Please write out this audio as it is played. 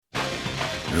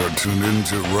You're tuned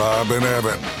into Rob and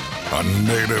Evan on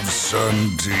Native Son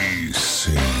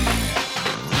DC.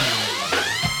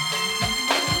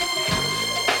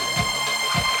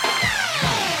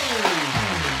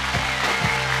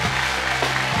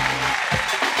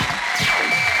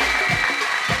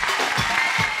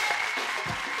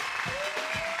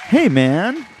 Hey,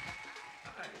 man.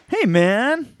 Hey,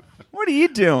 man. What are you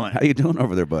doing? How you doing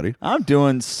over there, buddy? I'm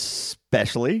doing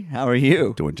specially. How are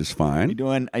you? Doing just fine. You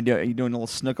doing? Are you doing a little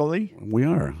snookily? We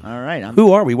are. All right.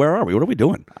 Who are we? Where are we? What are we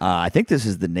doing? I think this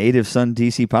is the Native Son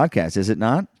DC podcast, is it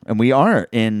not? And we are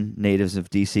in Natives of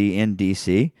DC in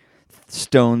DC.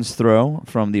 Stone's throw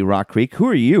from the Rock Creek. Who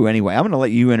are you, anyway? I'm going to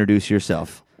let you introduce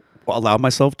yourself. Well, allow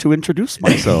myself to introduce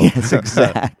myself. Yes,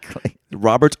 exactly.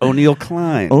 Robert O'Neill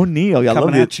Klein. O'Neill. Yeah, I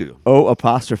Coming love at you. O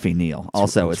apostrophe Neil.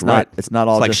 Also, That's it's right. not. It's not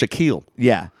all It's like just Shaquille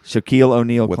yeah. Shaquille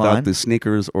O'Neal without Klein. the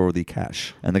sneakers or the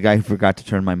cash. And the guy who forgot to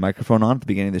turn my microphone on at the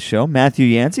beginning of the show, Matthew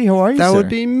Yancey. How are you, That sir? would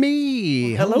be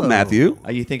me. Hello, Matthew.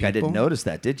 You think I didn't people. notice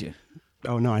that, did you?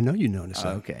 Oh no, I know you noticed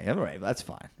that. Okay, all right, that's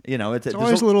fine. You know, It's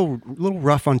always a little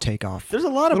rough on takeoff. there's a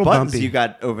lot of little buttons bumpy. you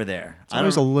got over there. It's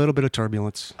always a little bit of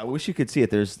turbulence. I wish you could see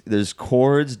it. There's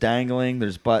cords dangling.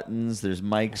 There's buttons. There's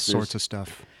mics. Sorts of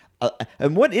stuff.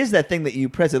 And what is that thing that you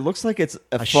press? It looks like it's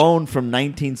a phone from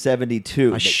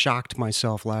 1972. I shocked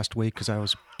myself last week because I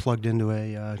was plugged into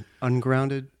a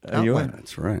ungrounded you outlet. are?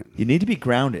 That's right. You need to be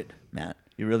grounded, Matt.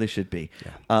 You really should be.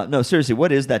 No, seriously,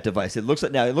 what is that device? It looks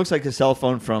like a cell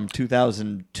phone from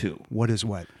 2002. What is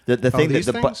what? The thing these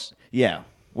that the things? yeah.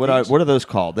 What are those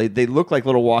called? They look like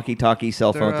little walkie-talkie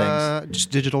cell phone They're things.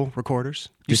 just digital recorders.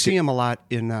 You see them a lot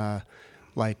in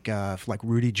like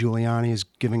Rudy Giuliani is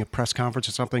giving a press conference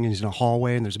or something, and he's in a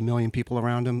hallway, and there's a million people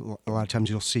around him. A lot of times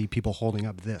you'll see people holding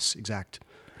up this exact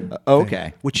Okay,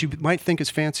 thing, which you might think is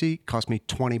fancy. Cost me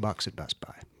 $20 at Best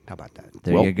Buy. How about that?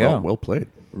 there you go. Well played.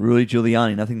 Rudy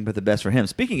Giuliani, nothing but the best for him.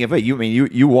 Speaking of it,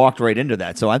 you walked right into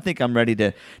that, so I think I'm ready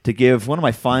to give one of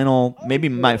my final, maybe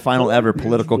my final ever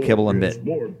political kibble and bit.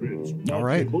 All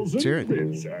right, let's hear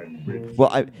it.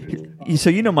 Well, so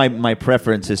you know my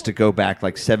preference is to go back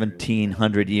like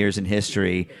 1,700 years in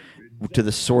history to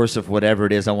the source of whatever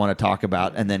it is I want to talk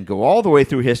about, and then go all the way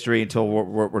through history until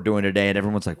what we're doing today, and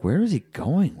everyone's like, where is he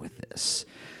going with this?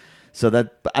 So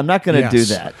that I'm not going to do Yes.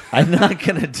 that. I'm not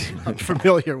going to do I'm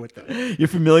familiar with that. You're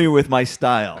familiar with my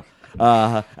style.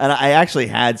 And I actually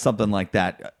had something like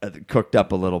that cooked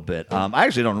up a little bit. I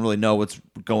actually don't really know what's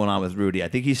going on with Rudy. I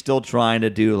think he's still trying to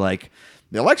do like,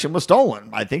 the election was stolen.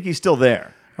 I think he's still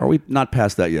there. Are we not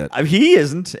past that yet? He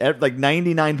isn't. Like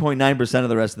 99.9% of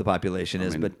the rest of the population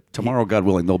is. But Tomorrow, God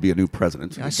willing, there'll be a new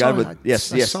president. I saw,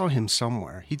 yes. I saw him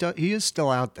somewhere. He is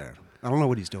still out there. I don't know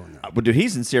what he's doing now. But dude,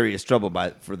 he's in serious trouble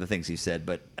for the things he said.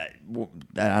 But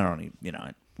I don't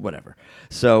even, whatever.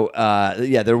 So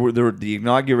the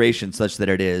inauguration, such that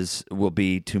it is, will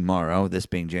be tomorrow. This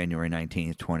being January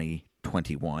 19th,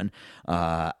 2021.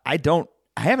 I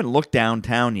haven't looked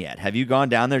downtown yet. Have you gone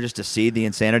down there just to see the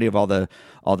insanity of all the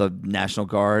National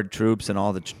Guard troops and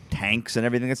all the tanks and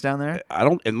everything that's down there? I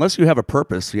don't, unless you have a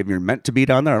purpose. If you're meant to be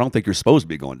down there, I don't think you're supposed to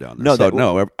be going down there.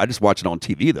 No, I just watch it on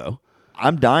TV though.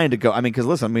 I'm dying to go. I mean, because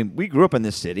listen, we grew up in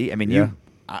this city. I mean,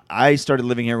 I started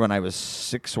living here when I was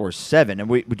 6 or 7. And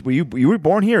you were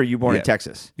born here, or you were born in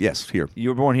Texas? Yes, here. You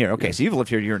were born here. Okay, so you've lived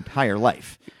here your entire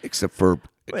life. Except for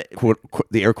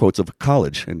the air quotes of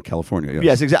college in California.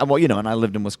 Yes, exactly. Well, and I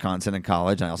lived in Wisconsin in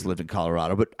college. And I also lived in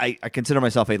Colorado. But I consider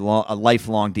myself a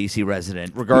lifelong D.C.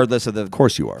 resident, regardless of the Of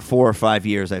course you are. 4 or 5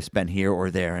 years I've spent here or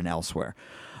there and elsewhere.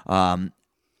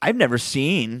 I've never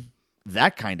seen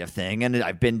that kind of thing, and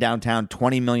I've been downtown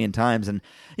 20 million times. And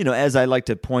as I like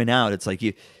to point out, it's like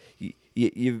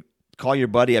you call your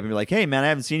buddy up and be like, "Hey man, I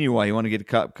haven't seen you in a while. You want to get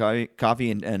a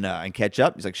coffee and catch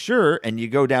up?" He's like, "Sure." And you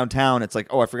go downtown. It's like,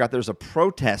 "Oh, I forgot there's a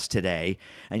protest today,"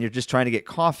 and you're just trying to get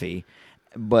coffee.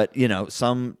 But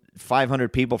some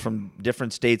 500 people from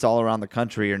different states all around the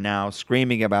country are now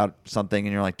screaming about something,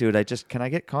 and you're like, "Dude, can I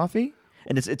get coffee?"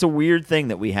 And it's a weird thing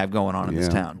that we have going on in this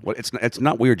town. Well, it's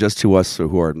not weird just to us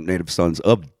who are native sons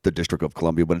of the District of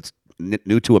Columbia, but it's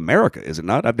new to America, is it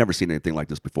not? I've never seen anything like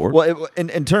this before. Well,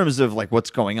 in terms of like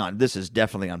what's going on, this is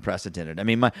definitely unprecedented. I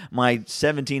mean, my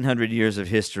 1,700 years of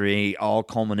history, all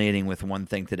culminating with one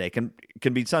thing today, can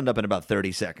be summed up in about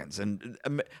 30 seconds. And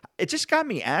it just got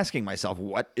me asking myself,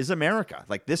 what is America?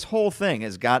 Like, this whole thing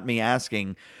has got me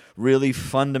asking really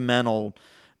fundamental,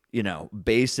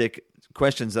 basic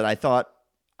questions that I thought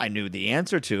I knew the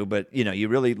answer to. But, you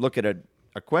really look at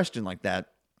a question like that,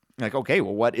 like, okay,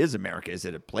 well, what is America? Is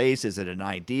it a place? Is it an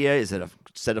idea? Is it a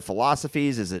set of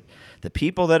philosophies? Is it the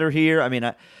people that are here? I mean,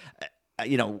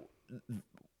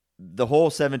 the whole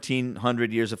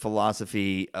 1,700 years of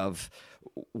philosophy of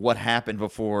what happened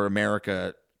before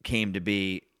America came to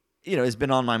be, has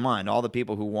been on my mind. All the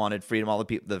people who wanted freedom, all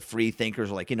the free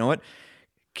thinkers are like, you know what?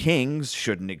 Kings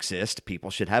shouldn't exist. People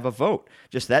should have a vote.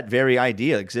 Just that very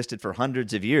idea existed for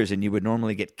hundreds of years, and you would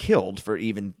normally get killed for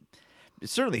even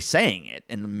certainly saying it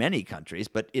in many countries,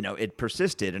 but, it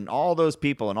persisted. And all those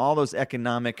people and all those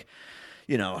economic,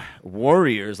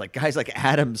 warriors, like guys like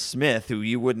Adam Smith, who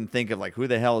you wouldn't think of, like, who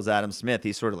the hell is Adam Smith?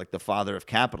 He's sort of like the father of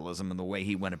capitalism and the way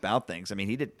he went about things. I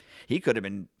mean, he could have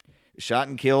been shot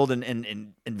and killed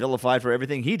and vilified for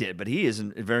everything he did, but he is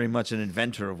very much an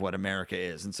inventor of what America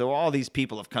is. And so all these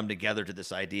people have come together to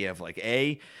this idea of like,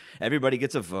 everybody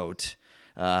gets a vote.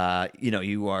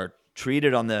 You are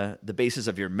treated on the basis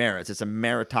of your merits. It's a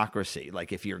meritocracy.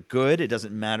 Like, if you're good, it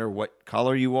doesn't matter what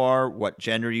color you are, what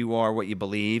gender you are, what you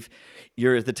believe.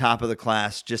 You're at the top of the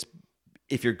class just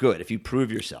if you're good, if you prove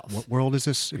yourself. What world is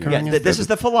this occurring in? This is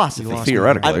the philosophy.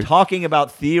 Theoretically. I'm talking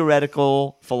about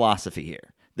theoretical philosophy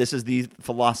here. This is the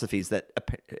philosophies that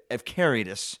have carried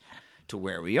us to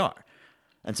where we are.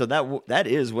 And so that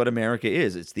is what America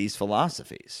is. It's these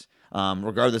philosophies.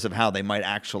 Regardless of how they might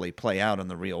actually play out in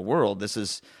the real world, this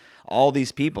is all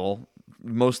these people,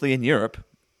 mostly in Europe,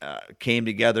 came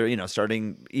together,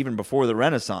 starting even before the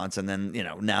Renaissance, and then,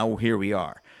 now here we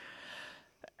are.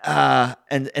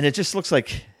 And it just looks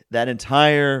like that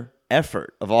entire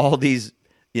effort of all these,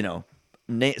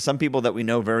 some people that we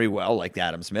know very well, like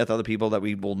Adam Smith, other people that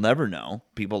we will never know,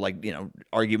 people like,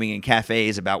 arguing in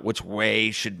cafes about which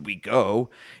way should we go,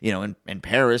 in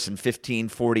Paris in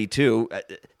 1542,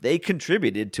 they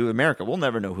contributed to America. We'll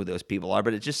never know who those people are,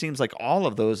 but it just seems like all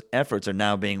of those efforts are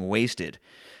now being wasted.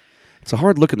 It's a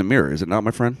hard look in the mirror, is it not,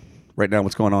 my friend? Right now,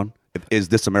 what's going on? Is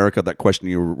this America, that question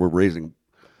you were raising?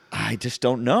 I just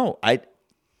don't know.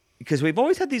 Because we've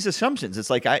always had these assumptions. It's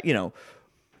like,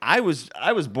 I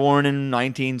was born in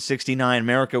 1969.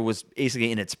 America was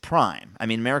basically in its prime. I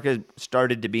mean, America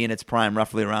started to be in its prime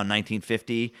roughly around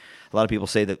 1950. A lot of people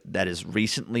say that is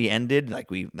recently ended. Like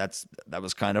that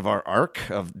was kind of our arc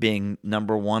of being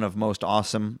number one of most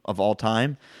awesome of all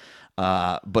time.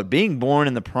 But being born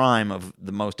in the prime of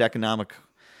the most economically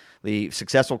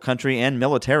successful country and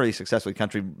militarily successful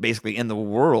country basically in the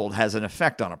world has an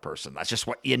effect on a person. That's just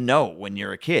what you know when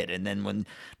you're a kid. And then when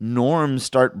norms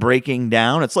start breaking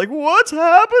down, it's like, what's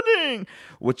happening?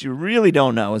 What you really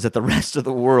don't know is that the rest of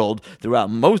the world throughout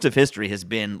most of history has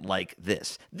been like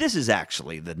this. This is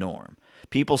actually the norm.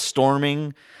 People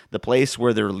storming the place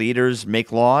where their leaders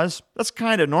make laws, that's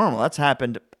kind of normal. That's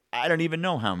happened, I don't even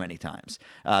know how many times.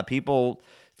 People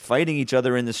fighting each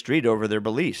other in the street over their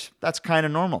beliefs. That's kind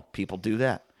of normal. People do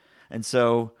that. And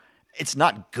so it's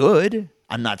not good.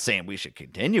 I'm not saying we should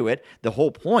continue it. The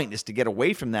whole point is to get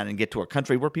away from that and get to a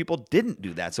country where people didn't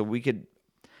do that. So we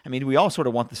all sort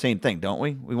of want the same thing, don't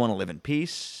we? We want to live in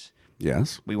peace.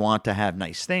 Yes. We want to have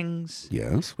nice things.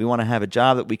 Yes. We want to have a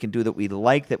job that we can do that we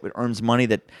like, that earns money,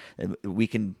 that we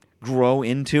can grow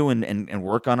into and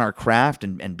work on our craft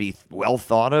and be well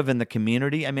thought of in the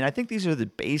community. I mean, I think these are the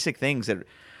basic things that,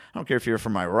 I don't care if you're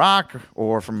from Iraq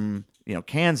or from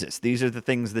Kansas. These are the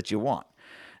things that you want,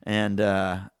 and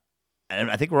I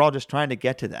think we're all just trying to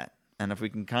get to that. And if we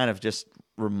can kind of just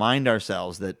remind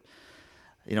ourselves that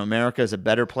America is a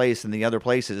better place than the other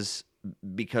places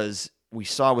because we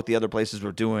saw what the other places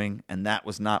were doing, and that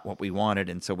was not what we wanted,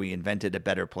 and so we invented a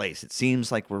better place. It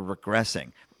seems like we're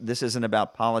regressing. This isn't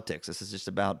about politics. This is just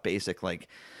about basic, like,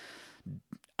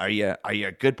 are you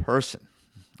a good person?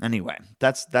 Anyway,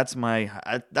 that's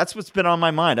what's been on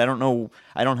my mind. I don't know.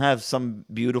 I don't have some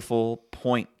beautiful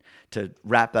point to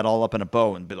wrap that all up in a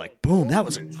bow and be like, boom, that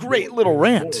was a great little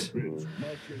rant.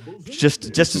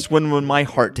 Just to swim with my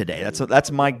heart today.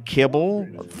 That's my kibble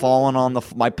falling on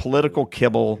my political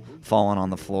kibble falling on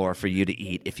the floor for you to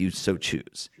eat if you so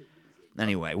choose.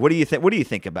 Anyway, what do you think? What do you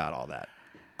think about all that?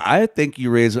 I think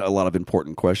you raise a lot of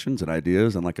important questions and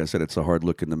ideas, and like I said, it's a hard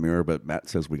look in the mirror. But Matt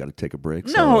says we got to take a break.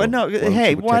 No.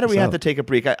 Hey, why do we have to take a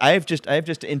break? I've just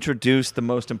introduced the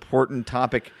most important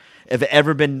topic have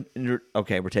ever been.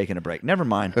 Okay, we're taking a break. Never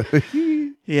mind.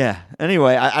 Yeah.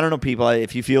 Anyway, I don't know, people.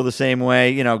 If you feel the same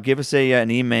way, give us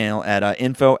an email at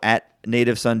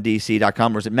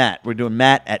info@nativesundc.com. Or is it Matt? We're doing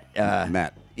Matt at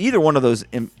Matt. Either one of those,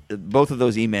 both of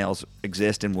those emails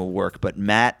exist and will work. But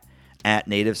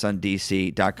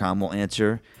Matt@nativesundc.com will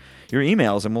answer your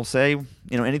emails, and we'll say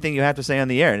anything you have to say on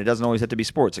the air. And it doesn't always have to be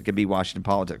sports. It could be Washington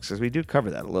politics, because we do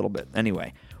cover that a little bit.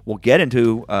 Anyway, we'll get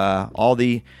into all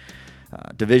the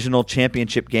divisional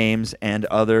championship games and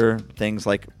other things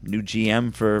like new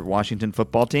GM for Washington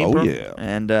football team. Oh, yeah.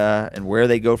 And where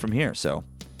they go from here. So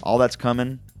all that's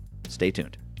coming. Stay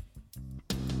tuned.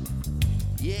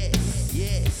 Yes,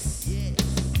 yes, yes.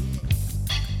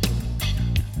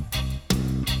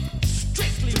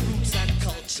 Strictly roots and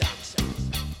culture.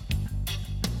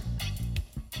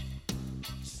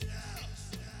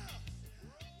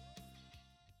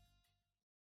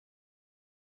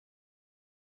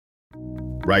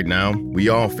 Right now, we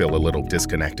all feel a little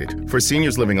disconnected. For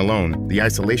seniors living alone, the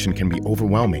isolation can be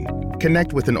overwhelming.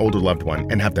 Connect with an older loved one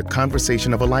and have the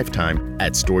conversation of a lifetime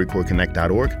at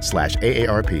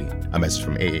StoryCorrEconnect.org/AARP. A message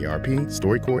from AARP,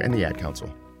 StoryCorps, and the Ad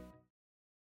Council.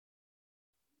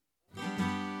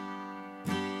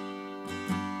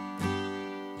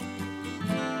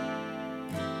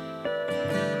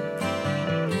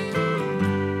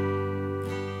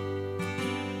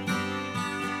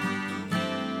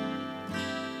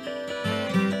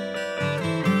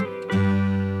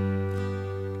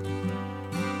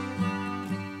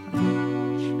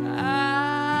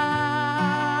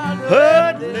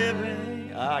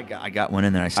 I got one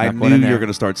in there. I I snuck knew one in you there. were going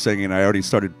to start singing. I already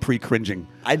started pre-cringing.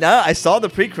 I know. I saw the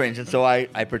pre-cringe, and so I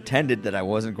pretended that I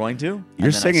wasn't going to. and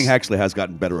Your then singing actually has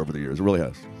gotten better over the years. It really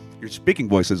has. Your speaking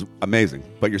voice is amazing,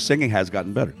 but your singing has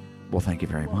gotten better. Well, thank you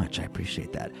very much. I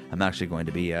appreciate that. I'm actually going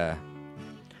to be. I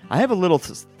have a little.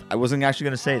 I wasn't actually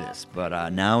going to say this,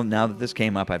 but now that this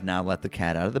came up, I've now let the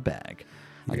cat out of the bag.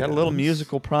 I got a little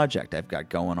musical project I've got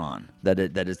going on that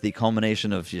is the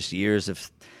culmination of just years of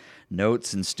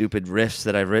notes and stupid riffs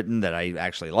that I've written that I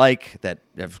actually like, that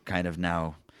have kind of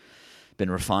now been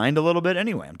refined a little bit.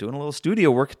 Anyway, I'm doing a little studio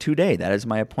work today. That is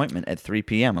my appointment at 3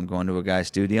 p.m. I'm going to a guy's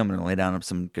studio. I'm going to lay down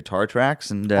some guitar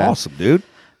tracks. And Awesome, dude.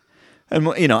 And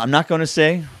I'm not going to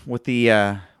say what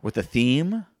the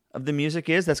theme of the music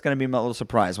is. That's going to be my little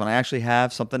surprise. When I actually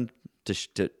have something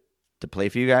to play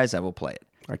for you guys, I will play it.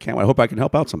 I can't wait. I hope I can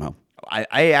help out somehow.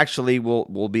 I actually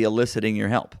will be eliciting your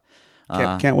help.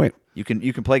 Can't wait. You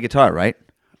can play guitar, right?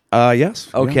 Yes.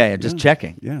 Okay, Yeah, just yeah.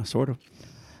 checking. Yeah, sort of.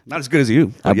 Not as good as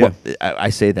you. But yeah. I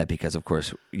say that because, of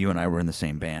course, you and I were in the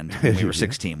same band when we were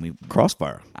 16.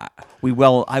 Crossfire. I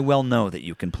well know that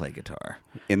you can play guitar.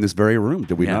 In this very room.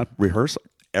 Did we Yeah. not rehearse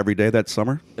every day that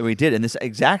summer? We did in this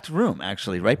exact room,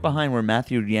 actually, right behind where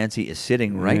Matthew Yancey is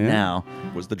sitting right Yeah. now.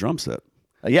 Was the drum set.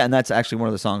 Yeah, and that's actually one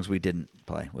of the songs we didn't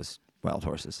play was Wild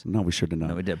Horses. No, we should have No,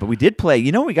 known. we did. But we did play,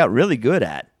 we got really good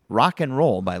at Rock and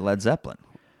Roll by Led Zeppelin.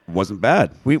 Wasn't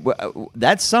bad.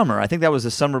 That summer, I think that was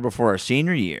the summer before our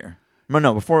senior year.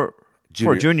 No, before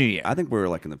junior year. I think we were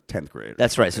like in the 10th grade.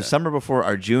 That's right. So summer before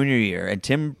our junior year, and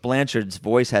Tim Blanchard's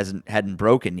voice hadn't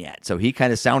broken yet, so he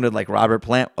kind of sounded like Robert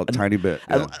Plant A tiny bit.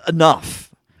 Yeah.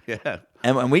 enough. Yeah.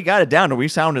 And we got it down to we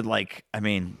sounded like,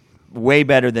 way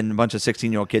better than a bunch of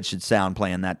 16-year-old kids should sound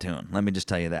playing that tune. Let me just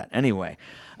tell you that. Anyway,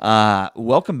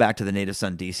 welcome back to the Native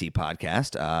Son DC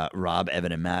podcast. Rob,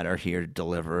 Evan, and Matt are here to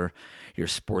deliver your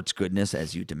sports goodness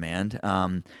as you demand.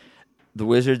 The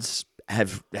Wizards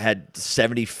have had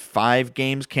 75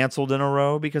 games canceled in a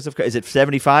row because of. Is it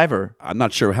 75 or? I'm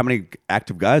not sure how many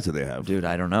active guys do they have. Dude,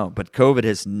 I don't know. But COVID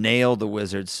has nailed the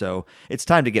Wizards, so it's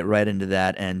time to get right into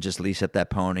that and just leash up that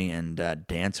pony and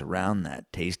dance around that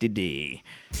tasty D.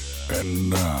 And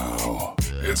now,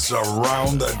 it's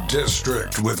Around the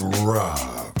District with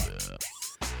Rob.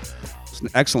 It's an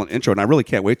excellent intro, and I really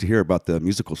can't wait to hear about the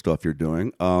musical stuff you're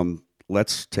doing.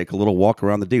 Let's take a little walk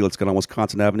around the D. Let's get on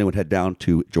Wisconsin Avenue and head down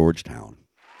to Georgetown.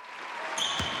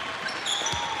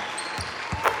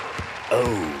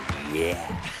 Oh,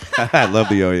 yeah. I love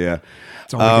the oh yeah.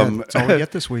 It's all, it's all we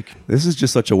get this week. This is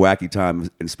just such a wacky time,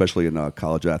 especially in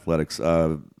college athletics.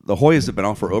 The Hoyas have been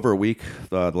off for over a week.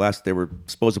 They were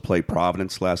supposed to play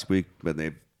Providence last week, but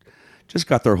they've just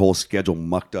got their whole schedule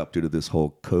mucked up due to this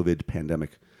whole COVID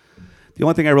pandemic. The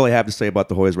only thing I really have to say about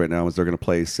the Hoyas right now is they're going to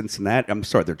play Cincinnati.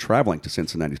 They're traveling to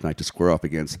Cincinnati tonight to square off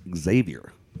against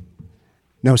Xavier.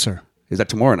 No, sir. Is that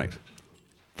tomorrow night?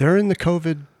 They're in the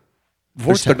COVID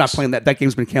vortex. They're not playing that. That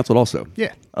game's been canceled also.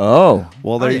 Yeah. Oh.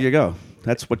 Well, there yeah. you go.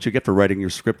 That's what you get for writing your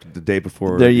script the day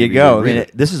before. There you go. even read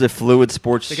it. This is a fluid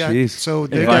sports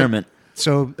environment.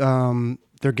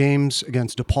 Their games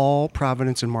against DePaul,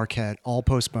 Providence, and Marquette all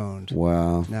postponed.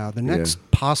 Wow. Now, the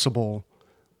next possible...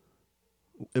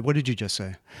 What did you just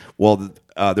say? Well,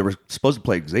 they were supposed to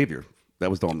play Xavier.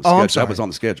 That was on the Oh, I'm schedule. sorry. That was on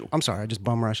the schedule. I'm sorry. I just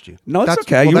bum rushed you. No, that's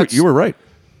okay. You were right.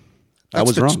 I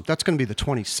was wrong. That's going to be the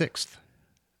 26th.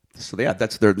 So yeah,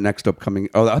 that's their next upcoming.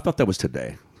 Oh, I thought that was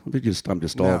today. I'm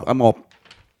No. all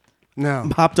No.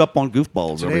 hopped up on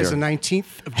goofballs over Today is here. the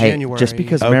 19th of Hey, January. just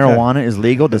because Okay. marijuana is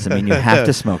legal doesn't mean you have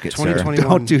to smoke it, sir. 2021.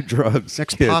 Don't do drugs.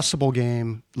 Next kids. possible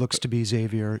game looks to be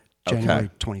Xavier, January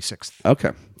 26th.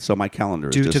 Okay, so my calendar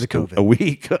Due is to just the COVID. a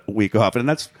week off, and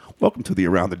that's welcome to the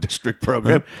Around the District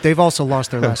program. They've also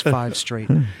lost their last 5 straight.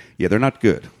 Yeah, they're not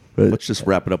good. Let's just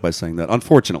wrap it up by saying that.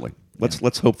 Unfortunately,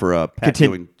 let's hope for Pat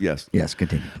Ewing. Yes,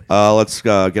 continue. Please. Let's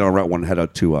get on Route 1 and head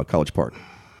out to College Park.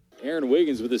 Aaron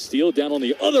Wiggins with a steal down on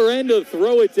the other end to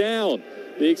throw it down.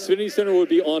 The Xfinity Center would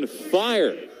be on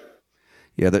fire.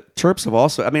 Yeah, the Terps have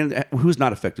also. I mean, who's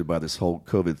not affected by this whole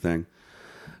COVID thing?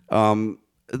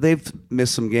 They've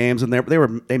missed some games, and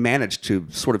they managed to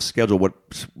sort of schedule what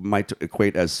might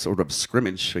equate as sort of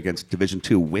scrimmage against Division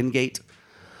II Wingate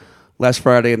last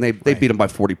Friday, and they beat them by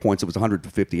 40 points. It was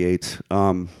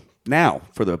 100-58. Now,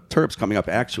 for the Terps coming up,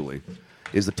 actually,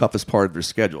 is the toughest part of their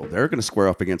schedule. They're going to square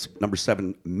off against number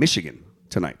 7 Michigan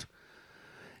tonight.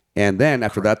 And then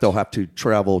after that, they'll have to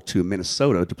travel to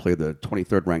Minnesota to play the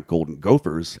 23rd ranked Golden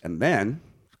Gophers, and then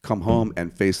come home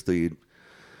and face the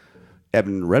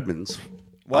Evan Redmonds.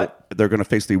 What? They're going to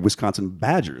face the Wisconsin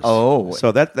Badgers. Oh.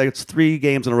 So that's 3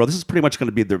 games in a row. This is pretty much going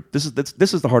to be this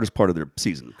is the hardest part of their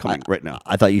season coming right now.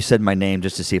 I thought you said my name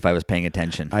just to see if I was paying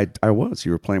attention. I was.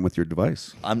 You were playing with your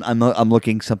device. I'm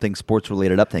looking something sports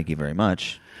related up. Thank you very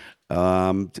much.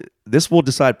 This will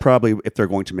decide probably if they're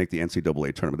going to make the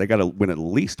NCAA tournament. They got to win at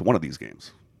least one of these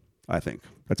games, I think.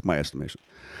 That's my estimation.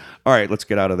 All right, let's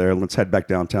get out of there. Let's head back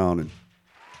downtown and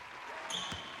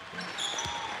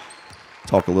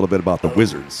talk a little bit about the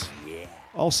Wizards.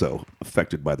 Also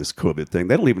affected by this COVID thing.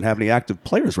 They don't even have any active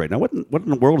players right now. What in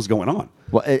the world is going on?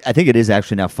 Well, I think it is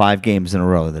actually now 5 games in a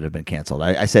row that have been canceled.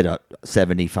 I said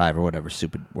 75 or whatever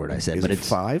stupid word I said, Is but it it's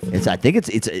 5? I think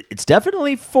it's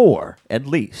definitely 4 at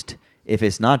least, if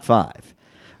it's not 5.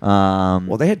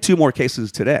 Well, they had 2 more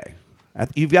cases today.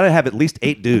 You've got to have at least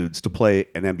 8 dudes to play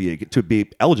an NBA to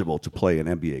be eligible to play an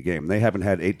NBA game. They haven't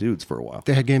had 8 dudes for a while.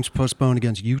 They had games postponed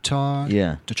against Utah,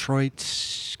 Yeah.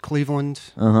 Detroit, Cleveland.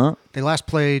 Uh-huh. They last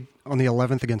played on the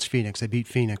 11th against Phoenix. They beat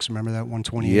Phoenix. Remember that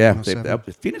 128? Yeah,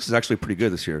 Phoenix is actually pretty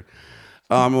good this year.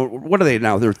 What are they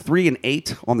now? They're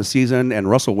 3-8 on the season, and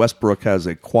Russell Westbrook has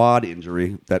a quad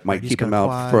injury that might keep him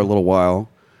out for a little while.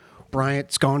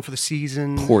 Bryant's gone for the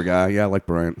season. Poor guy. Yeah, I like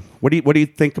Bryant. What do you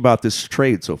think about this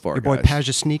trade so far, Your boy guys?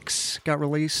 Paja Sneaks got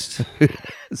released.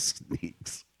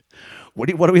 Sneaks. What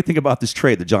do we think about this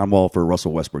trade, the John Wall for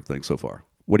Russell Westbrook thing so far?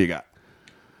 What do you got?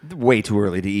 Way too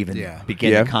early to even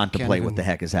begin Yeah. to contemplate Can't what the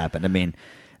even- heck has happened. I mean,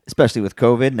 especially with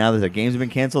COVID, now that their games have been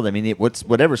canceled. I mean,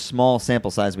 whatever small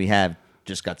sample size we have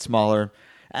just got smaller.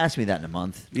 Ask me that in a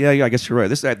month. Yeah, I guess you're right.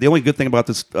 The only good thing about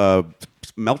this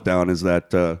meltdown is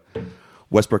that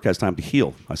Westbrook has time to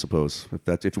heal, I suppose. If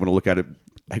you want to look at it,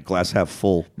 glass half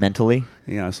full. Mentally?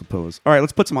 Yeah, I suppose. All right,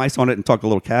 let's put some ice on it and talk a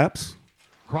little Caps.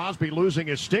 Crosby losing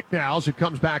his stick now as it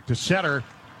comes back to center.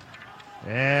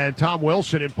 And Tom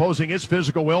Wilson imposing his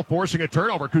physical will, forcing a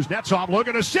turnover. Kuznetsov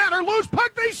looking to center, loose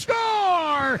puck, they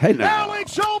score! Hey, now.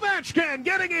 Alex Ovechkin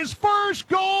getting his first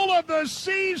goal of the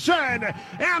season,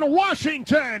 and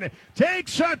Washington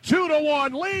takes a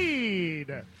 2-1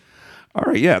 lead. All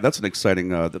right, yeah, that's an exciting.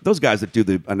 Those guys that do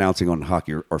the announcing on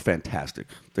hockey are fantastic.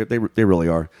 They really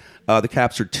are. The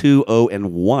Caps are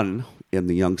 2-0-1 in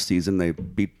the young season. They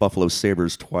beat Buffalo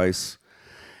Sabres twice,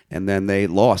 and then they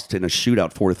lost in a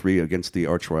shootout 4-3 against the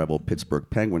arch rival Pittsburgh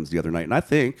Penguins the other night. And I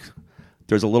think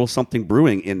there's a little something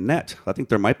brewing in net. I think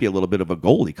there might be a little bit of a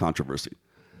goalie controversy.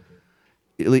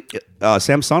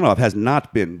 Samsonov has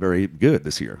not been very good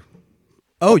this year.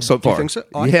 Oh, so do you far. think so?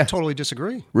 Oh, Yeah. I totally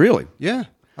disagree. Really? Yeah.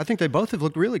 I think they both have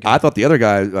looked really good. I thought the other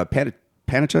guy, Panicek?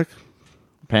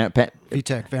 Vitek,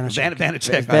 Vanacek.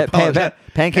 Vanacek. I apologize.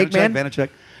 Pancake Man?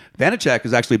 Vanacek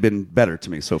has actually been better to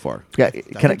me so far. Yeah,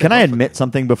 can I admit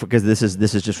something before? Because this is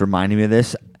just reminding me of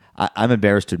this. I'm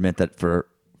embarrassed to admit that for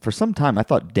some time I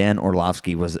thought Dan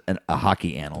Orlovsky was a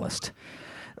hockey analyst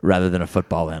rather than a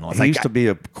football analyst. He used to be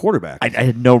a quarterback. I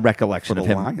had no recollection For of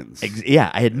the him. Lions.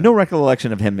 I had no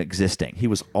recollection of him existing. He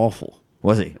was awful.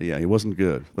 Was he? Yeah, he wasn't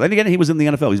good. But then again, he was in the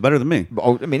NFL. He's better than me.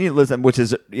 Oh, I mean, which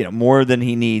is more than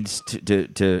he needs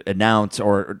to announce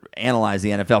or analyze the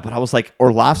NFL. But I was like,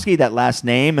 Orlovsky, that last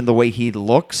name and the way he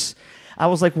looks, I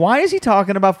was like, why is he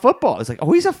talking about football? It's like,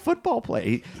 oh, he's a football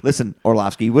player. Listen,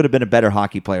 Orlovsky, you would have been a better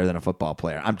hockey player than a football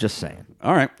player. I'm just saying.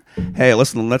 All right. Hey,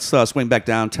 listen, let's swing back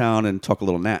downtown and talk a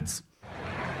little Nats.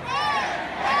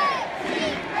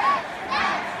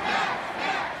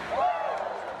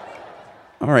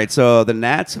 All right, so the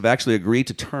Nats have actually agreed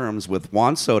to terms with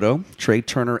Juan Soto, Trey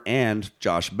Turner, and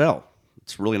Josh Bell.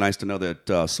 It's really nice to know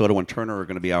that Soto and Turner are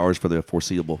going to be ours for the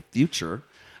foreseeable future.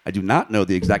 I do not know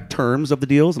the exact terms of the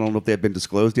deals. I don't know if they've been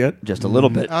disclosed yet. Just a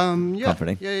little bit Yeah.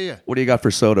 comforting. Yeah. What do you got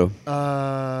for Soto?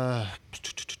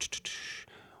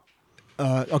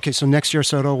 Okay, so next year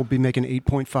Soto will be making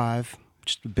 8.5,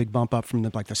 Just a big bump up from the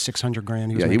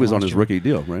 $600,000. Yeah, he was on his rookie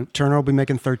deal, right? Turner will be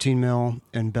making $13 million,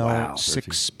 and Bell Wow,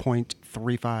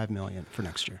 $6.35 million for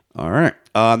next year. All right.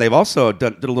 They've also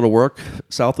did a little work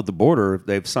south of the border.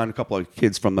 They've signed a couple of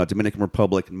kids from the Dominican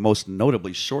Republic, most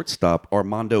notably shortstop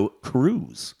Armando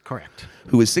Cruz. Correct.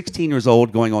 Who is 16 years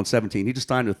old, going on 17. He just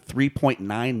signed a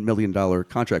 $3.9 million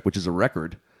contract, which is a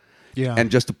record. Yeah.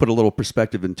 And just to put a little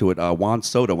perspective into it, Juan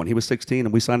Soto, when he was 16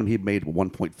 and we signed him, he made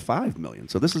 $1.5 million.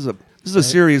 So this is a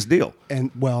serious deal. And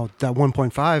that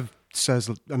 1.5 says,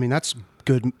 that's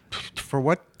good for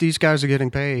what these guys are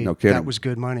getting paid. No kidding. That was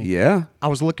good money. Yeah. I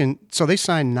was looking. So they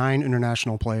signed 9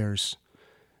 international players,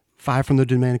 5 from the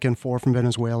Dominican, 4 from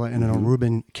Venezuela, and an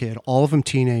Aruban kid. All of them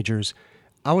teenagers.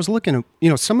 I was looking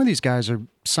at, some of these guys are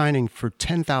signing for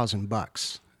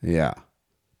 $10,000. Yeah.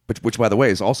 Which, by the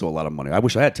way, is also a lot of money. I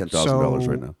wish I had $10,000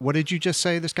 right now. What did you just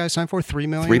say this guy signed for? $3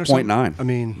 million?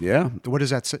 3.9. Yeah. What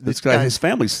does that say? This guy, his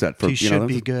family's set for. He should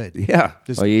be good. Yeah.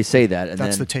 Well, you say that, and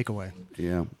that's then, the takeaway.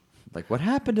 Yeah. Like, what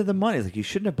happened to the money? Like, you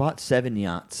shouldn't have bought 7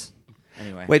 yachts.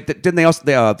 Anyway. Wait, didn't they also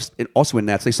in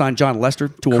Nats? They signed John Lester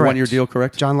to a 1-year deal,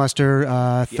 correct? John Lester,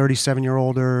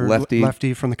 37-year-older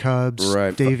lefty from the Cubs.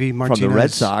 Right. Davey Martinez. From the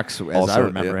Red Sox, as Also, I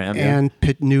remember him. And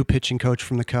new pitching coach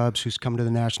from the Cubs who's come to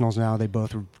the Nationals now. They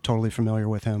both are totally familiar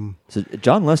with him. So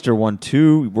John Lester won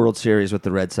 2 World Series with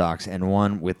the Red Sox and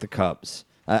 1 with the Cubs.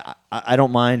 I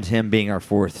don't mind him being our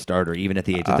 4th starter, even at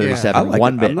the age of 37.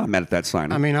 I'm not mad at that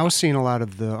signing. I was seeing a lot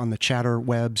of on the chatter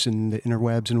webs and the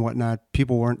interwebs and whatnot.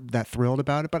 People weren't that thrilled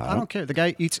about it, but I don't care. The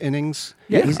guy eats innings.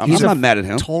 Yeah, I'm not mad at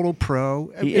him. Total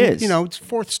pro. He is. It's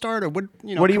 4th starter. What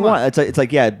do you want? It's like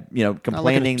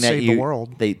complaining that save you the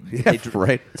world.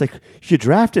 Right. It's like you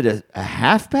drafted a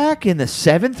halfback in the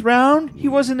 7th round. He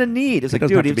wasn't a need. It's like,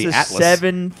 dude, he was the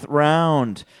 7th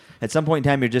round. At some point in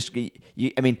time, the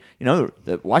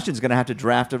Washington's going to have to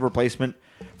draft a replacement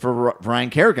for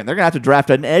Ryan Kerrigan. They're going to have to draft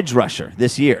an edge rusher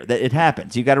this year. It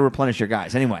happens. You got to replenish your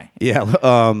guys anyway. Yeah.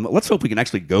 Let's hope we can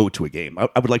actually go to a game. I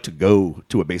would like to go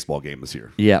to a baseball game this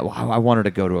year. Yeah. Well, I wanted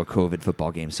to go to a COVID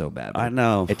football game so bad. I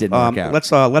know. It didn't work out.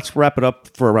 Let's wrap it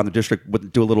up for Around the District.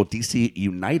 Do a little DC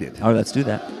United. Oh, let's do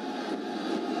that.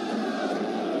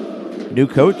 New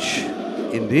coach.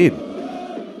 Indeed.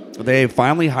 They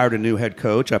finally hired a new head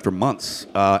coach after months.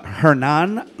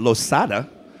 Hernan Losada.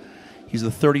 He's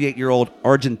a 38-year-old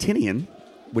Argentinian,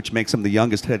 which makes him the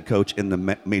youngest head coach in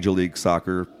the Major League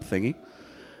Soccer thingy.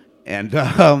 And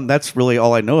that's really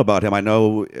all I know about him. I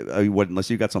know,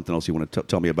 unless you got something else you want to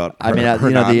tell me about.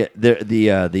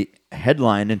 The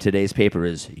headline in today's paper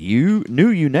is new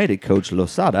United coach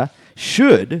Losada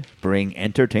should bring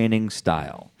entertaining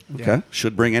style. Okay,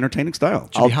 should bring entertaining style.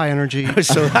 Should be high energy.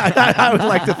 So I would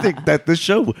like to think that this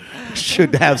show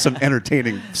should have some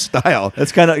entertaining style.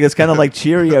 It's kind of like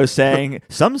Cheerios saying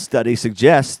some studies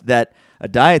suggest that a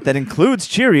diet that includes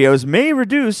Cheerios may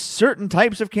reduce certain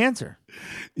types of cancer.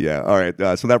 Yeah. All right.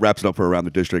 So that wraps it up for Around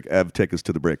the District. Ev, take us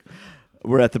to the break.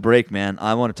 We're at the break, man.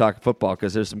 I want to talk football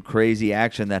because there's some crazy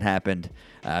action that happened.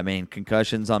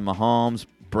 Concussions on Mahomes,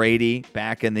 Brady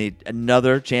back in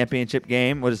another championship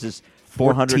game. What is this?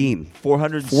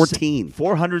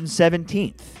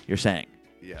 417th, you're saying?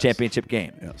 Yes. Championship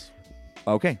game. Yes.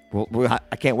 Okay. Well,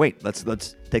 I can't wait.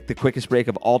 Let's take the quickest break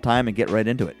of all time and get right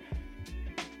into it.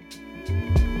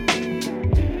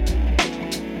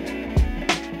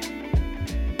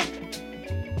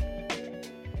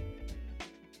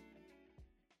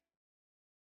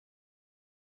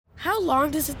 How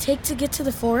long does it take to get to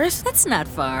the forest? That's not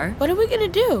far. What are we going to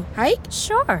do? Hike?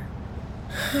 Sure.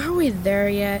 Are we there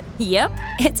yet? Yep.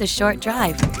 It's a short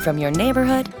drive from your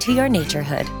neighborhood to your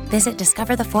naturehood. Visit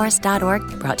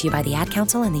discovertheforest.org, brought to you by the Ad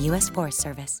Council and the U.S. Forest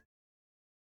Service.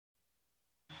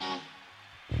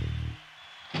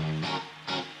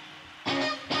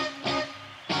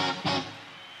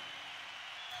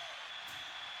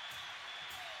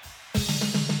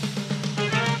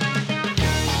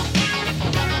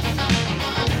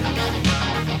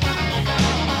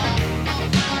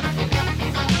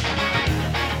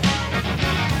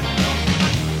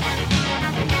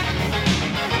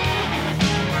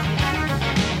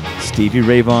 Stevie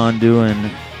Ray Vaughan doing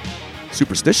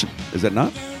Superstition, is that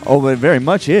not? Oh, it very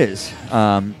much is.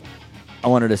 I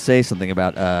wanted to say something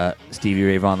about Stevie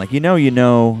Ray Vaughan. Like, you know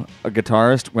a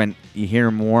guitarist when you hear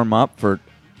him warm up for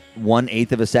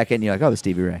 1/8 of a second, you're like, oh, that's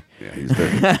Stevie Ray. Yeah, he's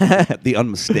the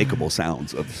unmistakable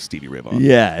sounds of Stevie Ray Vaughan.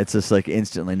 Yeah, it's just like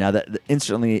instantly. Now,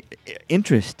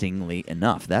 interestingly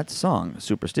enough, that song,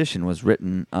 Superstition, was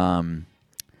written...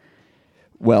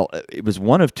 it was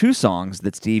one of 2 songs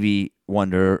that Stevie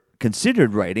Wonder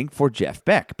considered writing for Jeff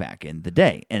Beck back in the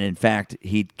day. And in fact,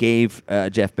 he gave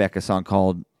Jeff Beck a song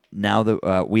called now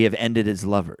that we have ended as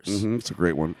lovers. Mm-hmm. It's a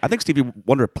great one. I think Stevie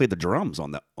Wonder played the drums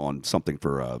on something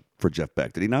for Jeff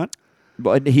Beck. Did he not?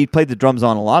 But he played the drums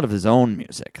on a lot of his own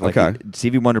music. Like Okay.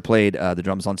 Stevie Wonder played the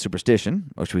drums on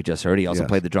Superstition, which we just heard. He also Yes.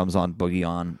 played the drums on Boogie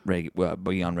on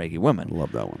Reggae Woman. I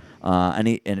love that one.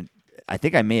 And I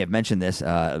think I may have mentioned this,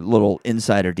 little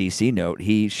insider DC note.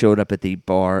 He showed up at the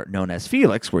bar known as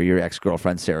Felix, where your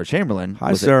ex-girlfriend Sarah Chamberlain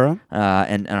Hi, was Sarah.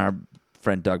 and our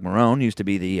friend Doug Marone used to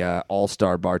be the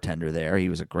all-star bartender there. He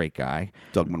was a great guy.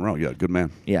 Doug Monroe, yeah, good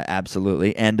man. Yeah,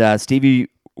 absolutely. And Stevie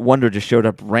Wonder just showed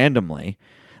up randomly.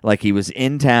 Like he was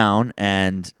in town,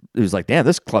 and it was like, damn,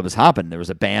 this club is hopping. There was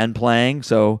a band playing,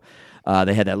 so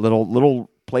they had that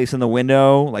little place in the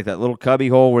window, like that little cubby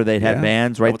hole where they'd have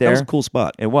bands right there. That was a cool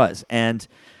spot. It was, and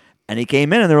he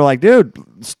came in, and they were like, dude,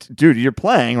 you're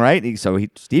playing, right? So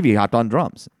Stevie hopped on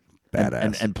drums,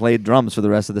 Badass. and played drums for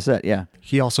the rest of the set. Yeah,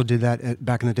 He also did that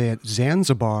back in the day at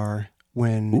Zanzibar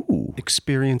when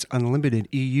Experience Unlimited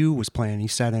EU was playing. He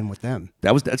sat in with them.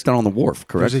 That's down on the wharf,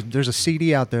 correct? There's a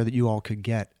CD out there that you all could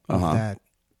get of that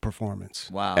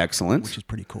performance. wow, Excellent. Which is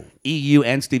pretty cool. EU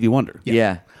and Stevie Wonder.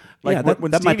 yeah. Yeah, that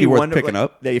might Stevie be worth Wonder, picking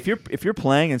up. If you're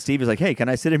playing and Stevie's like, hey, can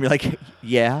I sit in? You're like,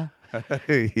 yeah.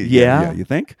 Yeah, you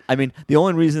think? I mean, the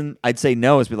only reason I'd say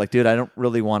no is be like, dude, I don't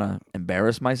really want to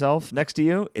embarrass myself next to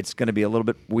you. It's going to be a little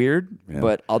bit weird,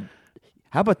 but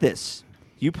how about this?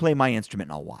 You play my instrument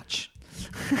and I'll watch.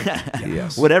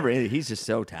 Yes. Whatever. He's just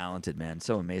so talented, man.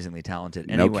 So amazingly talented.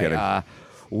 No Anyway, kidding.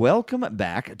 welcome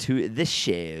back to the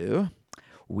show.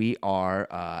 We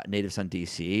are Native Son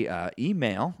DC.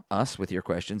 Email us with your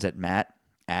questions at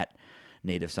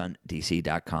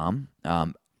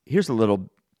matt@nativesondc.com. Here's a little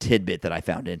tidbit that I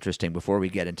found interesting before we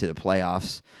get into the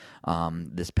playoffs.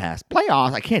 This past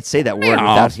playoffs, I can't say that word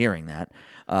without hearing that.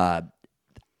 I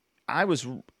was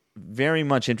very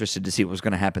much interested to see what was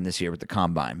going to happen this year with the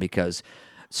Combine because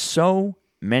so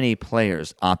many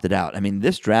players opted out. I mean,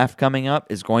 this draft coming up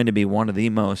is going to be one of the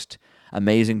most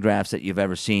amazing drafts that you've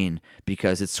ever seen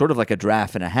because it's sort of like a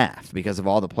draft and a half because of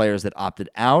all the players that opted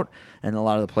out and a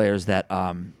lot of the players that,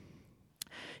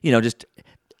 just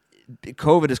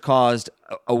COVID has caused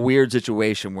a weird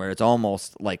situation where it's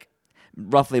almost like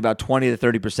roughly about 20 to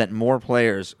 30% more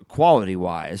players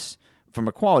quality-wise from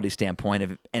a quality standpoint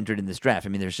have entered in this draft. I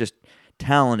mean, there's just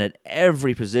talent at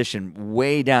every position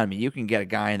way down. I mean, you can get a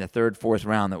guy in the third, fourth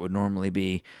round that would normally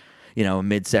be, a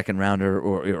mid-second rounder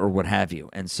or what have you.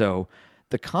 And so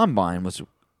the Combine was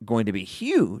going to be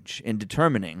huge in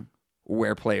determining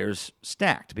where players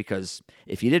stacked because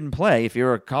if you didn't play, if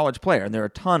you're a college player, and there are a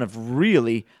ton of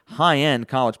really high-end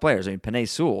college players. I mean, Panay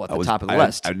Sewell at the top of the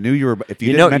list. I knew you were. If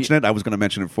you didn't mention it, I was going to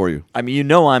mention it for you. I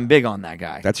mean, I'm big on that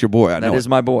guy. That's your boy. That is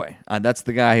my boy. That's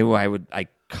the guy who I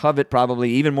covet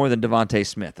probably even more than Devontae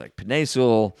Smith. Like Panay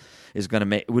Sewell is going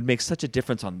to would make such a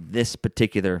difference on this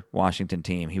particular Washington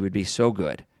team. He would be so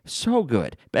good,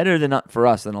 better for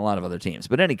us than a lot of other teams.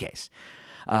 But in any case.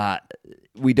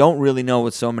 We don't really know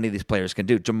what so many of these players can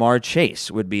do. Jamar Chase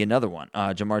would be another one.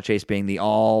 Jamar Chase being the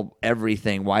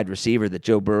all-everything wide receiver that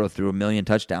Joe Burrow threw 1 million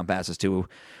touchdown passes to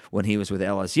when he was with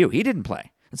LSU. He didn't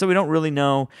play. And so we don't really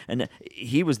know. And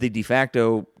he was the de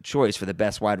facto choice for the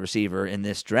best wide receiver in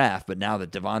this draft. But now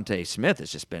that Devontae Smith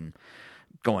has just been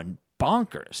going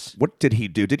bonkers. What did he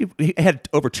do? He had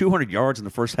over 200 yards in the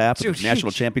first half of the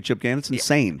national championship game. It's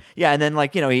insane. Yeah, and then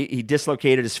he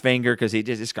dislocated his finger because he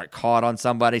just got caught on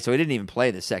somebody, so he didn't even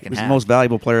play the second half. He was the most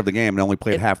valuable player of the game and only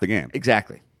played half the game.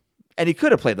 Exactly. And he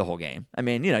could have played the whole game. I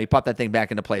mean, he popped that thing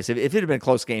back into place. If it had been a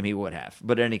close game, he would have.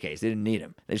 But in any case, they didn't need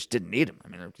him. They just didn't need him. I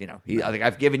mean, I think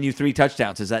I've given you 3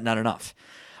 touchdowns. Is that not enough?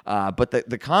 But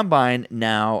the Combine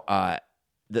now,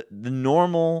 the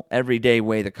normal everyday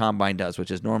way the Combine does,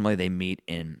 which is normally they meet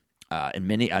in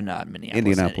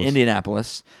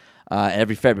Indianapolis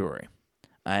every February.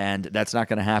 And that's not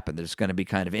going to happen. There's going to be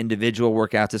kind of individual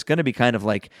workouts. It's going to be kind of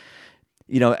like,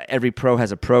 every pro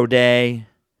has a pro day.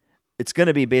 It's going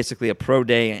to be basically a pro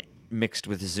day mixed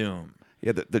with Zoom.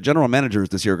 Yeah, the general managers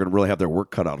this year are going to really have their work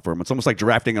cut out for them. It's almost like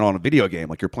drafting it on a video game,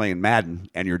 like you're playing Madden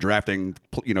and you're drafting,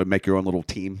 make your own little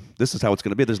team. This is how it's going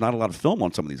to be. There's not a lot of film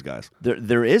on some of these guys.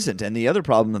 There isn't. And the other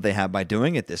problem that they have by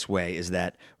doing it this way is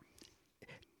that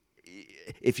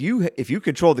if you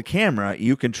control the camera,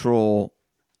 you control,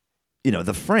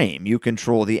 the frame, you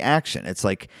control the action. It's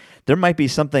like there might be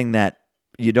something that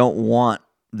you don't want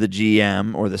the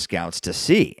GM or the scouts to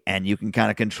see, and you can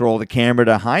kind of control the camera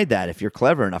to hide that if you're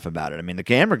clever enough about it. I mean, the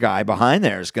camera guy behind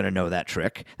there is going to know that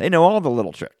trick. They know all the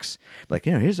little tricks. Like,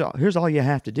 here's all you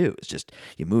have to do. It's just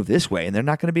you move this way, and they're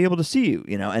not going to be able to see you.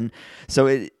 And so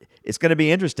it's going to be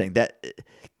interesting. That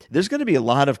there's going to be a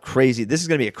lot of crazy. This is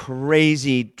going to be a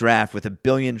crazy draft with a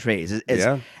billion trades.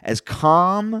 As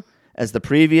calm as the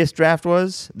previous draft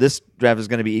was, this draft is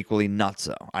going to be equally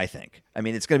nutso, I think. I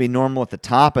mean, it's going to be normal at the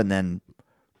top, and then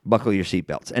buckle your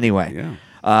seatbelts. Anyway,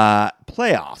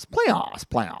 playoffs.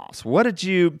 What did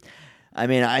you? I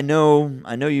mean, I know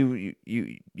you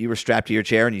were strapped to your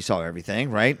chair and you saw everything,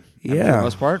 right? Yeah, for the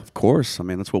most part, of course. I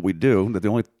mean, that's what we do.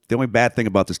 The only bad thing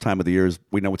about this time of the year is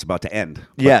we know it's about to end.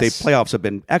 But yes, the playoffs have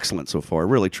been excellent so far.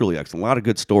 Really, truly excellent. A lot of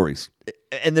good stories.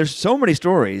 And there's so many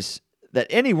stories that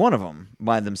any one of them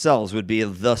by themselves would be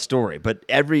the story. But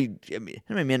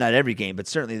not every game, but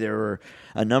certainly there were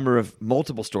a number of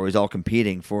multiple stories all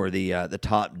competing for the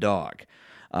top dog.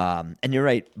 And you're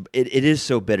right, it is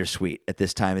so bittersweet at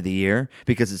this time of the year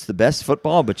because it's the best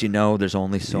football, but there's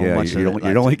only so much.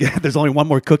 There's only one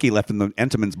more cookie left in the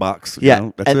Entenmann's box.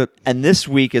 That's it. And this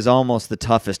week is almost the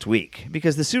toughest week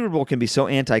because the Super Bowl can be so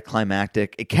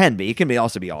anticlimactic. It can be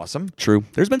also be awesome. True.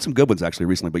 There's been some good ones actually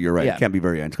recently, but you're right. Yeah. It can be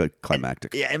very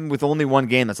anticlimactic. And with only one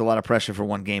game, that's a lot of pressure for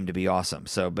one game to be awesome.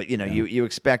 So, but you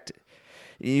expect.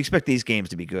 You expect these games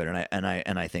to be good, and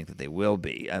I think that they will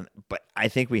be. But I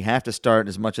think we have to start,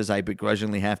 as much as I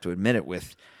begrudgingly have to admit it,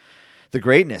 with the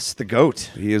greatness, the GOAT.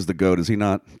 He is the GOAT, is he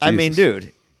not? Jesus. I mean,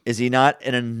 dude, is he not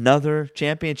in another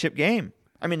championship game?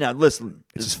 I mean, now listen,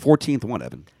 it's his 14th one,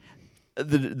 Evan.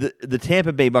 The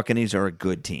Tampa Bay Buccaneers are a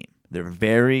good team. They're a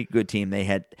very good team. They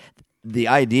had the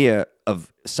idea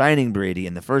of signing Brady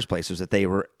in the first place was that they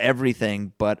were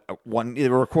everything but they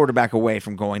were a quarterback away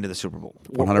from going to the Super Bowl.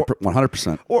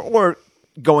 100%. Or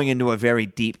going into a very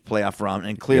deep playoff run,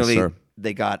 and clearly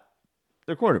they got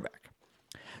their quarterback.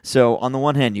 So on the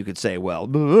one hand, you could say, well,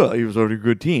 he was already a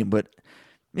good team, but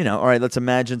all right, let's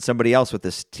imagine somebody else with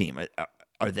this team.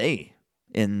 Are they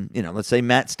in? Let's say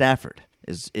Matt Stafford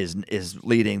is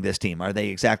leading this team. Are they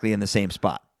exactly in the same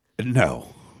spot? No.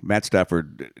 Matt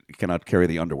Stafford cannot carry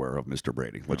the underwear of Mr.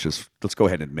 Brady. Let's go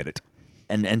ahead and admit it.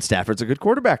 And Stafford's a good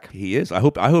quarterback. He is. I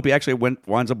hope he actually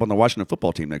winds up on the Washington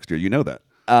football team next year. You know that.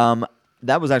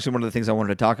 That was actually one of the things I wanted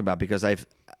to talk about because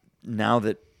now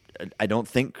that I don't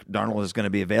think Darnold is going to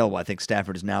be available, I think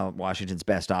Stafford is now Washington's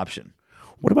best option.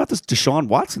 What about this Deshaun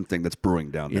Watson thing that's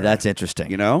brewing down there? Yeah, that's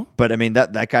interesting. But I mean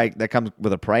that guy that comes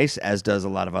with a price, as does a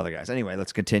lot of other guys. Anyway,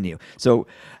 let's continue. So,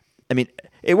 I mean,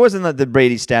 it wasn't that the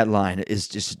Brady stat line is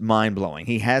just mind-blowing.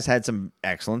 He has had some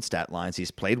excellent stat lines.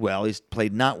 He's played well. He's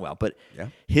played not well. But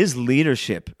his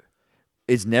leadership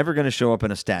is never going to show up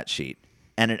in a stat sheet.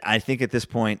 And I think at this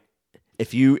point,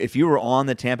 if you were on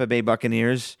the Tampa Bay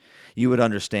Buccaneers, you would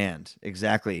understand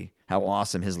exactly how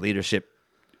awesome his leadership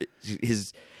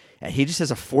is. He just has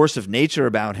a force of nature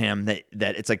about him that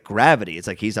it's like gravity. It's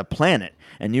like he's a planet.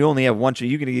 And you only have one.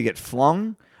 You can either get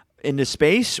flung into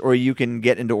space or you can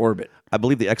get into orbit. I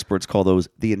believe the experts call those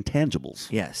the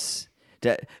intangibles. Yes.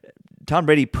 Tom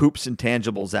Brady poops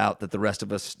intangibles out that the rest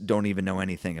of us don't even know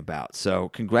anything about. So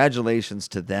congratulations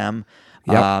to them.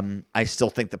 Yep. I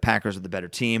still think the Packers are the better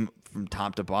team from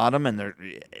top to bottom, and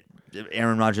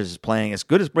Aaron Rodgers is playing as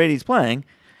good as Brady's playing.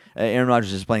 Aaron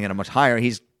Rodgers is playing at a much higher.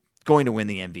 He's going to win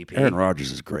the MVP. Aaron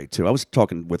Rodgers is great, too. I was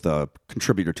talking with a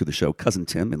contributor to the show, Cousin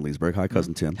Tim in Leesburg. Hi,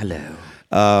 Cousin Tim. Hello.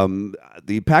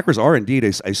 The Packers are indeed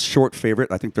a short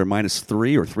favorite. I think they're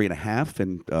 -3 or 3.5,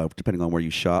 and depending on where you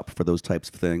shop for those types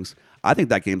of things. I think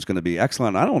that game's going to be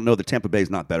excellent. I don't know that Tampa Bay is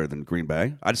not better than Green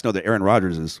Bay. I just know that Aaron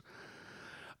Rodgers is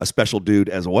a special dude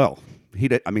as well.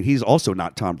 He's also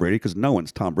not Tom Brady because no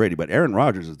one's Tom Brady, but Aaron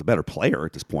Rodgers is the better player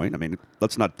at this point. I mean,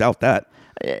 let's not doubt that.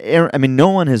 No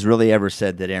one has really ever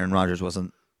said that Aaron Rodgers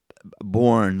wasn't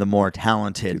born the more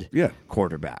talented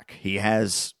quarterback. He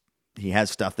has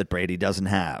stuff that Brady doesn't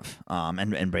have,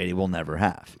 and Brady will never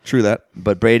have. True that.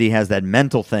 But Brady has that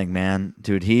mental thing, man.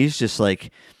 Dude, he's just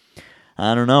like,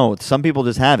 I don't know. Some people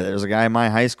just have it. There's a guy in my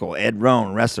high school, Ed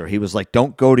Rohn, wrestler. He was like,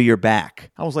 don't go to your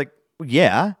back. I was like,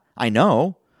 yeah, I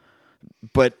know.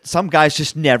 But some guys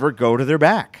just never go to their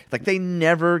back. Like, they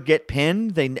never get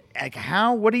pinned.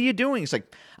 How? What are you doing? It's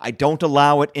like, I don't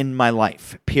allow it in my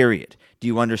life, period. Do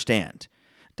you understand?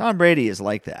 Tom Brady is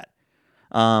like that.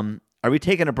 Are we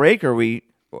taking a break? Or are we?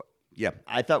 Yeah.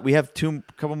 I thought we have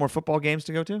couple more football games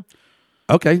to go to.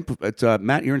 Okay. It's,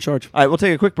 Matt, you're in charge. All right, we'll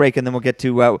take a quick break, and then we'll get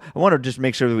to I want to just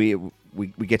make sure that we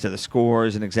get to the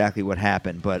scores and exactly what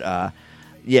happened. But,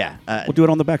 we'll do it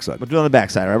on the backside. We'll do it on the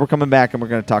backside. All right, we're coming back, and we're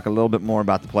going to talk a little bit more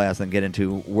about the playoffs and get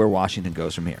into where Washington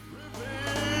goes from here.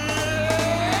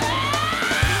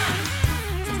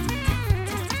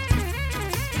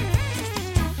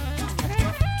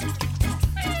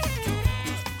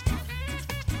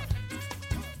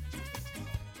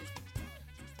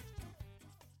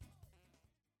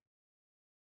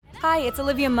 Hi, it's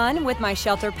Olivia Munn with my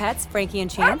shelter pets, Frankie and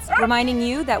Chance, reminding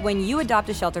you that when you adopt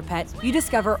a shelter pet, you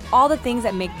discover all the things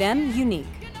that make them unique.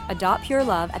 Adopt pure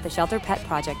love at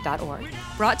theshelterpetproject.org.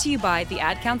 Brought to you by the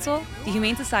Ad Council, the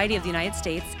Humane Society of the United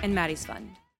States, and Maddie's Fund.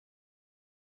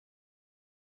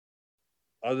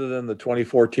 Other than the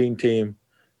 2014 team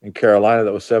in Carolina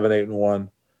that was 7-8-1,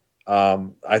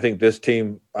 I think this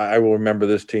team, I will remember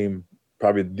this team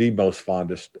probably the most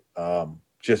fondest,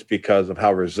 just because of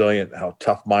how resilient, how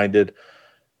tough-minded,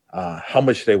 how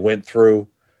much they went through,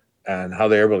 and how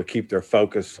they were able to keep their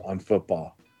focus on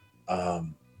football.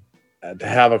 And to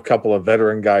have a couple of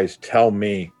veteran guys tell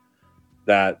me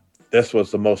that this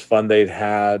was the most fun they'd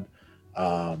had,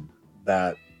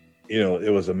 that,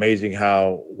 it was amazing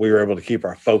how we were able to keep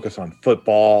our focus on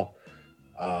football,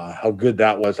 how good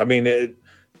that was. I mean,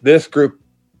 this group,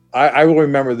 I will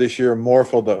remember this year more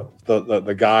for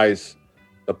the guys,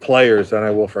 the players, than I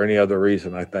will for any other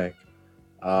reason, I think,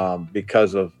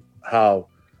 because of how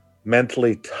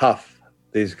mentally tough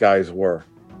these guys were.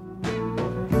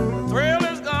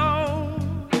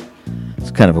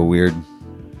 It's kind of a weird.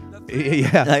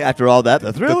 Yeah. After all that,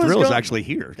 the thrill is actually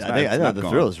here. I know the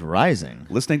thrill is rising.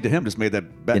 Listening to him just made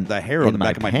the hair on the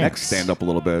back of my neck stand up a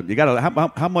little bit. You got to.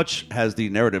 How much has the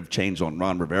narrative changed on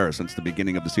Ron Rivera since the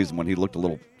beginning of the season when he looked a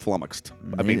little flummoxed?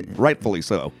 I mean, rightfully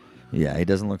so. Yeah, he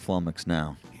doesn't look flummoxed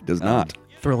now. He does not.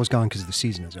 Thrill is gone because the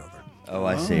season is over. Oh,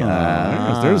 I see.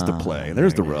 There's the play.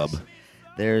 There's the rub.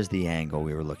 There's the angle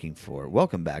we were looking for.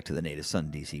 Welcome back to the Native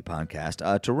Son DC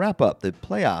podcast. To wrap up the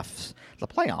playoffs.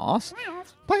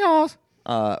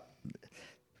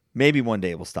 Maybe one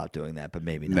day we'll stop doing that, but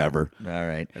maybe not. Never. All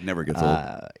right. It never gets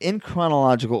old. In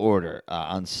chronological order,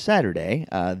 on Saturday,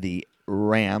 the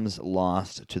Rams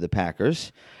lost to the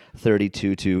Packers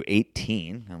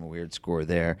 32-18. Kind of a weird score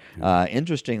there.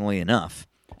 Interestingly enough,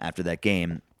 after that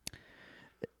game,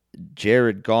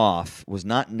 Jared Goff was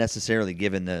not necessarily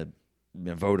given the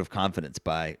vote of confidence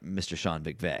by Mr. Sean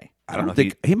McVay. I don't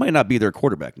think he might not be their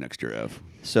quarterback next year, Ev.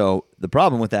 So the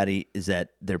problem with that is that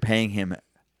they're paying him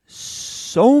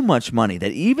so much money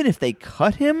that even if they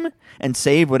cut him and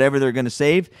save whatever they're going to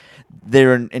save,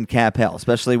 they're in cap hell,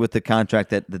 especially with the contract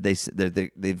that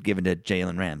they've given to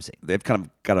Jalen Ramsey. They've kind of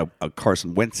got a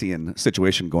Carson Wentzian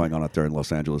situation going on out there in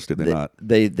Los Angeles, did they not?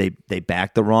 They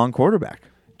backed the wrong quarterback.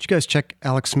 Did you guys check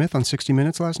Alex Smith on 60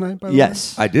 Minutes last night, by the way?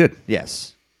 Yes. I did.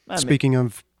 Yes. Speaking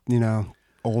of,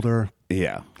 older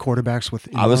quarterbacks with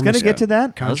I was going to get to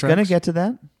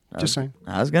that. Just saying.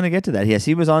 I was going to get to that. Yes,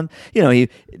 he was on, it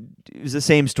was the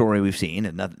same story we've seen,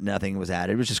 and nothing was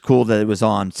added. It was just cool that it was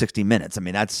on 60 Minutes. I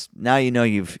mean, that's now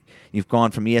you've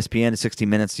gone from ESPN to 60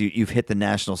 Minutes. You've hit the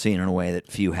national scene in a way that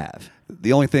few have.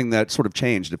 The only thing that sort of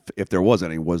changed, if there was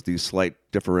any, was the slight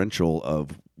differential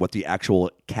of what the actual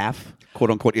calf,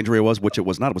 quote-unquote, injury was, which it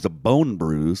was not. It was a bone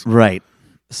bruise. Right.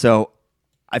 So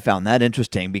I found that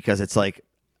interesting because it's like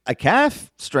a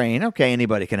calf strain. Okay,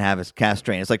 anybody can have a calf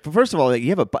strain. It's like, first of all,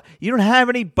 you don't have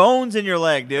any bones in your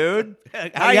leg, dude.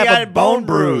 How you got a bone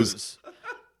bruise?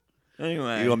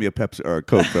 Anyway, you owe me a Pepsi or a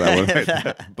Coke for that one.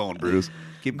 Right? Bone bruise.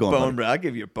 Keep going. I'll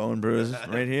give you a bone bruise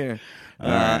right here.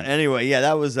 Anyway, yeah,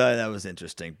 that was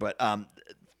interesting. But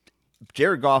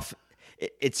Jared Goff.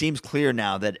 It seems clear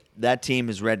now that team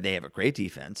is ready. They have a great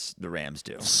defense. The Rams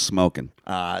do. Smoking.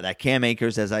 That Cam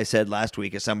Akers, as I said last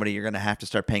week, is somebody you're going to have to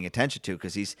start paying attention to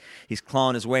because he's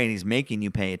clawing his way and he's making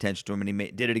you pay attention to him. And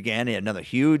he did it again. He had another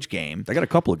huge game. They got a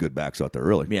couple of good backs out there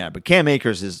early. Yeah, but Cam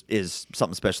Akers is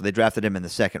something special. They drafted him in the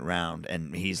second round,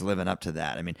 and he's living up to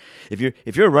that. I mean, if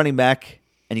you're a running back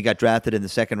and you got drafted in the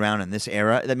second round in this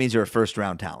era, that means you're a first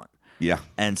round talent. Yeah.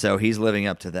 And so he's living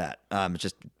up to that.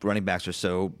 Just running backs are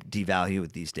so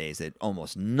devalued these days that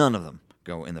almost none of them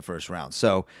go in the first round.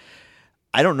 So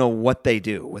I don't know what they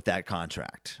do with that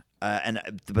contract.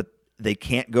 But they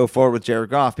can't go forward with Jared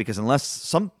Goff because unless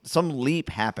some leap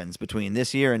happens between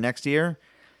this year and next year,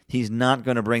 he's not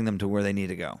going to bring them to where they need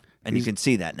to go. And you can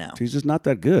see that now. He's just not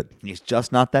that good. He's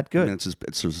just not that good. I mean,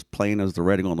 it's as plain as the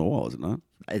writing on the wall, is it not?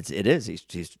 It is.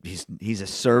 He's a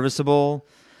serviceable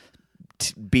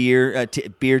beer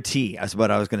tea. That's what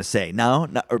I was going to say. No,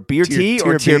 or beer tea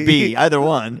or tier B, either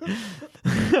one.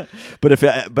 But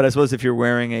I suppose if you're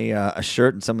wearing a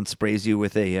shirt and someone sprays you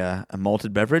with a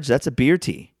malted beverage, that's a beer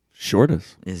tea. Sure it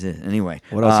is. Is it? Anyway.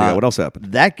 What else? What else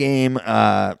happened? That game,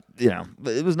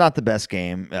 it was not the best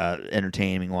game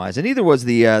entertaining wise, and neither was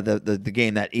the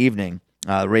game that evening.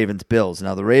 Ravens Bills.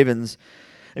 Now the Ravens.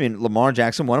 I mean, Lamar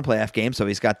Jackson won a playoff game, so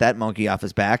he's got that monkey off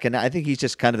his back, and I think he's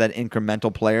just kind of that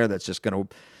incremental player that's just going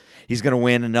to He's going to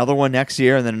win another one next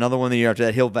year, and then another one the year after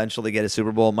that. He'll eventually get a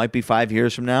Super Bowl. It might be 5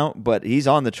 years from now, but he's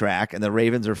on the track, and the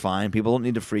Ravens are fine. People don't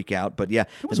need to freak out. But yeah,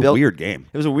 it was a weird game.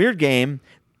 It was a weird game,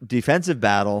 defensive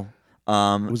battle.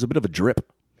 It was a bit of a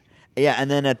drip. Yeah,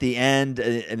 and then at the end,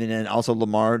 and also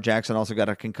Lamar Jackson also got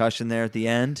a concussion there at the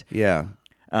end. Yeah.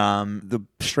 The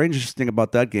strangest thing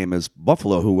about that game is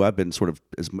Buffalo, who I've been sort of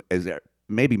as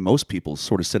maybe most people's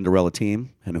sort of Cinderella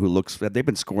team, and they've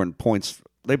been scoring points.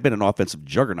 They've been an offensive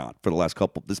juggernaut for the last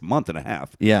this month and a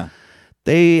half. Yeah.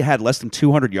 They had less than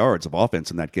 200 yards of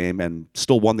offense in that game and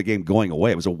still won the game going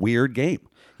away. It was a weird game.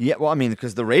 Yeah, well, I mean,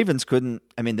 because the Ravens couldn't.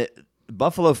 I mean,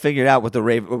 Buffalo figured out what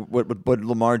what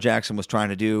Lamar Jackson was trying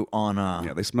to do on.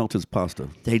 Yeah, they smelt his pasta.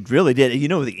 They really did. You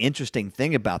know, the interesting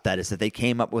thing about that is that they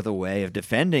came up with a way of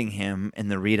defending him in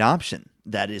the read option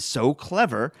that is so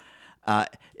clever.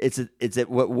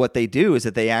 What they do is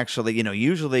that they actually,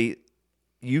 usually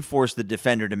you force the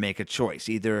defender to make a choice.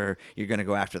 Either you're going to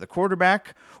go after the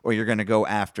quarterback or you're going to go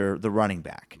after the running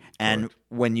back. And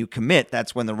when you commit,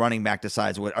 that's when the running back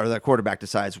decides or the quarterback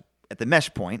decides at the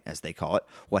mesh point, as they call it,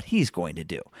 what he's going to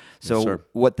do. So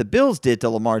what the Bills did to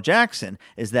Lamar Jackson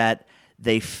is that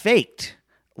they faked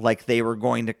like they were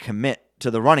going to commit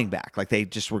to the running back, like they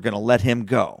just were going to let him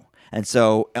go. And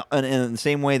so, in the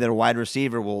same way that a wide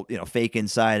receiver will, fake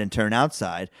inside and turn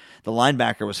outside, the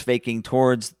linebacker was faking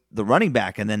towards the running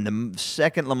back. And then the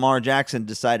second Lamar Jackson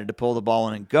decided to pull the ball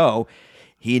in and go,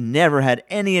 he never had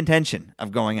any intention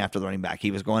of going after the running back.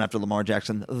 He was going after Lamar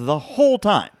Jackson the whole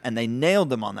time, and they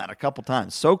nailed him on that a couple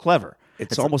times. So clever.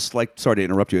 It's almost like, sorry to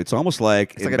interrupt you, it's almost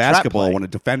like in basketball when a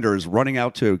defender is running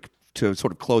out to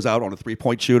sort of close out on a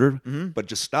three-point shooter, but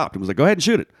just stopped and was like, go ahead and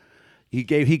shoot it. He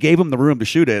gave him the room to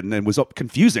shoot it, and it was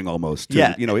confusing almost.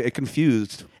 It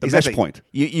confused the mesh point.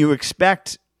 You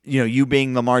expect, you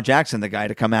being Lamar Jackson, the guy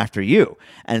to come after you,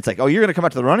 and it's like, oh, you're going to come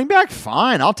after the running back?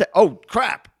 Fine, I'll take. Oh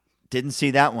crap! Didn't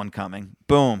see that one coming.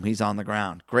 Boom, he's on the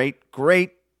ground. Great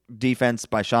defense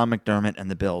by Sean McDermott and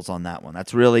the Bills on that one.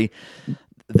 That's really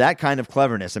that kind of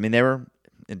cleverness. I mean,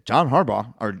 John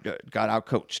Harbaugh got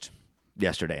outcoached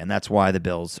yesterday, and that's why the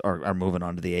Bills are moving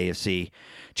on to the AFC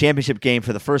Championship game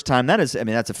for the first time. That's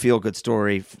a feel-good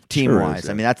story team-wise.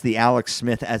 I mean, that's the Alex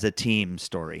Smith as a team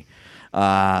story.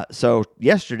 So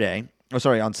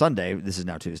on Sunday, this is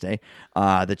now Tuesday,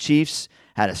 the Chiefs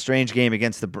had a strange game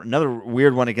against another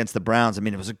weird one against the Browns. I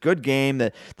mean, it was a good game.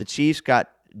 The Chiefs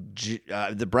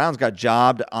the Browns got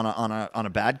jobbed on a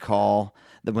bad call.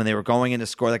 That when they were going in to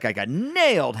score, that guy got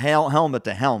nailed helmet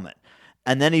to helmet.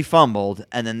 And then he fumbled,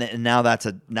 and now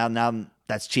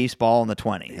that's Chiefs ball in the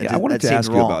 20. Yeah, I wanted to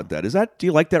ask you about that. Do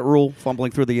you like that rule,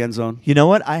 fumbling through the end zone? You know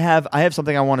what? I have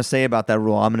something I want to say about that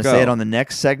rule. I'm going to say it on the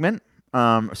next segment. So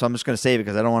I'm just going to save it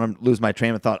because I don't want to lose my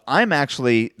train of thought. I'm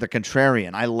actually the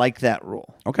contrarian. I like that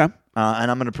rule. Okay.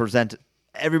 And I'm going to present.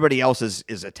 Everybody else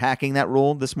is attacking that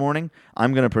rule this morning.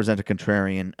 I'm going to present a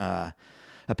contrarian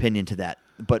opinion to that.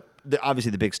 But obviously,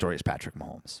 the big story is Patrick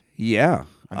Mahomes. Yeah.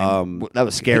 That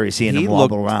was scary seeing him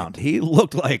wobble around. He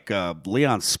looked like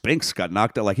Leon Spinks got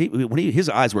knocked out. Like his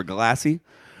eyes were glassy.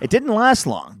 It didn't last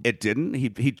long. It didn't.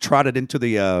 He trotted into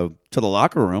the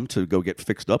locker room to go get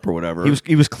fixed up or whatever.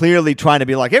 He was clearly trying to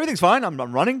be like, everything's fine. I'm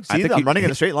running. See, I'm running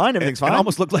in a straight line. Everything's fine. It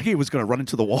almost looked like he was going to run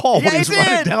into the wall when he was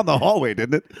running down the hallway,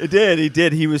 didn't it? It did. He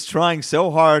did. He was trying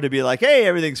so hard to be like, hey,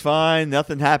 everything's fine.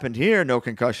 Nothing happened here. No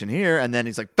concussion here. And then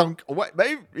he's like, dunk. What?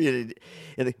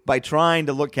 By trying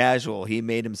to look casual, he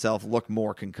made himself look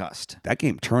more concussed. That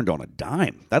game turned on a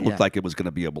dime. That looked like it was going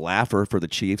to be a laugher for the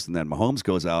Chiefs, and then Mahomes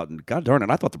goes out, and God darn it,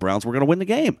 I thought the Browns were going to win the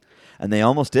game. And they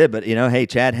almost did, but, hey,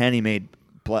 Chad Henne made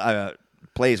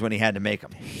plays when he had to make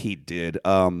them. He did.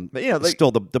 But,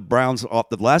 still, the Browns,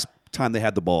 the last time they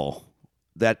had the ball,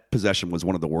 that possession was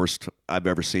one of the worst I've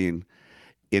ever seen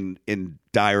in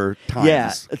dire times.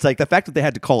 Yeah, it's like the fact that they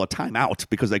had to call a timeout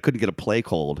because they couldn't get a play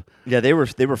called. Yeah, they were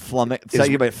flummoxed.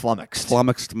 Flummoxed.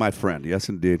 Flummoxed, my friend. Yes,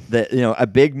 indeed. A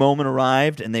big moment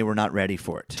arrived and they were not ready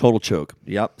for it. Total choke.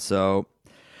 Yep. So,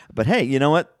 but hey, you know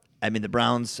what? I mean, the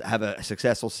Browns have a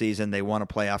successful season. They won a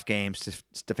playoff game.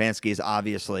 Stefanski is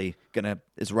obviously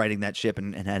is riding that ship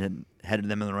and headed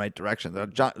them in the right direction. The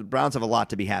Browns have a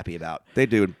lot to be happy about. They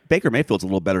do. And Baker Mayfield's a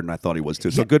little better than I thought he was too.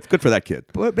 So good for that kid.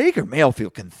 But Baker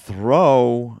Mayfield can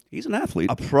throw. He's an athlete.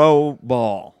 A pro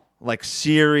ball, like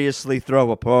seriously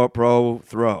throw a pro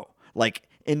throw, like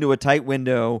into a tight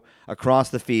window across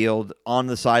the field on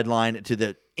the sideline to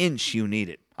the inch you need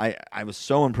it. I was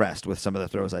so impressed with some of the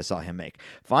throws I saw him make.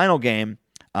 Final game,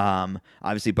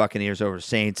 obviously Buccaneers over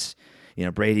Saints.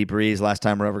 Brady Breeze, last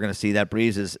time we're ever going to see that.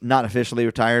 Breeze is not officially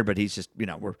retired, but he's just,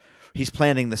 we're He's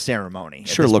planning the ceremony.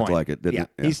 Sure looked like it, didn't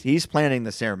yeah. it? Yeah. He's planning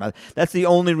the ceremony. That's the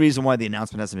only reason why the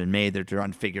announcement hasn't been made. They're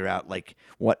trying to figure out like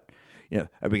what. Are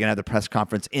we going to have the press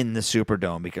conference in the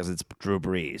Superdome because it's Drew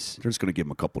Brees? They're just going to give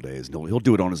him a couple days, and he'll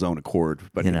do it on his own accord.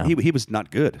 But You know. he was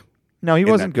not good. No, he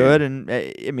wasn't that good, game.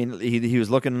 and I mean he was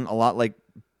looking a lot like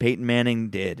Peyton Manning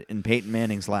did in Peyton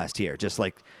Manning's last year. Just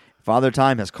like Father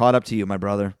Time has caught up to you, my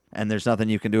brother, and there's nothing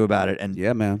you can do about it. And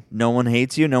Yeah, man. no one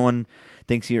hates you. No one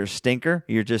thinks you're a stinker.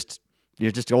 You're just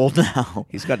old now.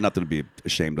 He's got nothing to be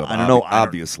ashamed of. I don't know.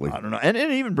 Obviously. I don't know. And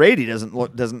even Brady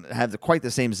doesn't have quite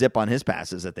the same zip on his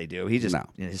passes that they do. He just No.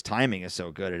 his timing is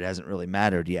so good. It hasn't really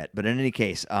mattered yet. But in any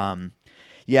case, you want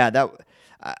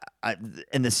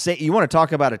to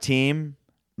talk about a team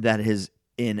that is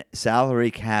in salary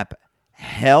cap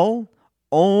hell?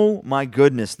 Oh my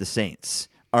goodness, the Saints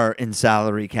are in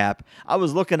salary cap. I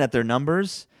was looking at their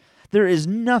numbers. There is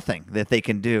nothing that they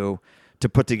can do to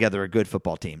put together a good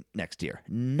football team next year.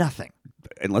 Nothing.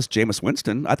 Unless Jameis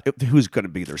Winston, who's going to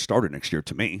be their starter next year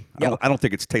to me. I don't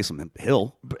think it's Taysom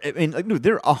Hill. I mean, dude,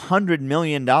 they're $100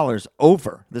 million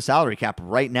over the salary cap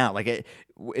right now. Like,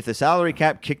 if the salary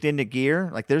cap kicked into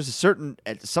gear, like there's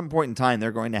at some point in time,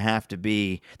 they're going to have to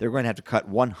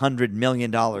cut $100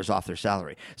 million off their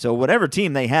salary. So whatever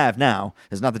team they have now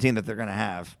is not the team that they're going to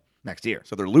have next year.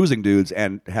 So they're losing dudes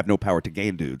and have no power to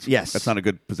gain dudes. Yes. That's not a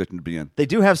good position to be in. They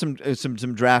do have some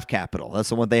draft capital. That's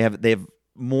the one they have. They have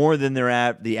more than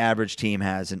the average team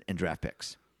has in draft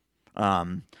picks.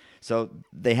 So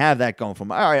they have that going for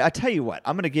them. All right, I tell you what,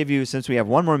 I'm going to give you, since we have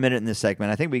one more minute in this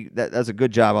segment. I think that's a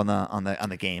good job on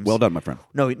the games. Well done, my friend.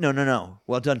 No.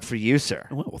 Well done for you, sir.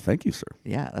 Well, thank you, sir.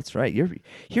 Yeah, that's right.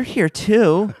 You're here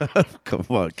too. Come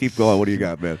on, keep going. What do you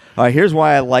got, man? All right, here's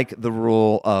why I like the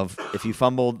rule of if you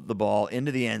fumbled the ball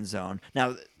into the end zone.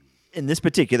 Now, in this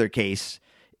particular case,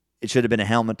 it should have been a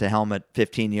helmet-to-helmet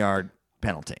 15-yard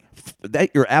penalty.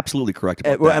 That you're absolutely correct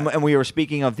about that. And we were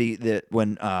speaking of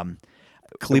when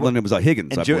Cleveland, it was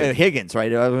Higgins. Higgins,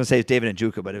 right? I was going to say it's David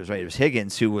Njoku, but it was right. It was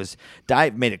Higgins who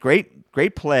made a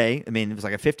great play. I mean, it was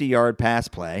like a 50-yard pass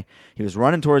play. He was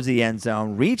running towards the end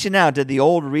zone, reaching out, did the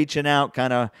old reaching out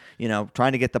kind of,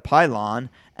 trying to get the pylon,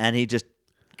 and he just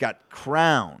got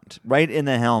crowned right in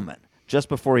the helmet just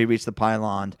before he reached the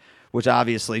pylon, which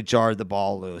obviously jarred the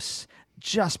ball loose.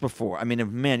 Just before. I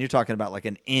mean, man, you're talking about like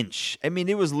an inch. I mean,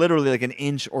 it was literally like an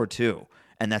inch or two,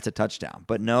 and that's a touchdown.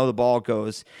 But no, the ball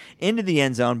goes into the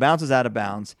end zone, bounces out of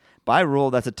bounds. By rule,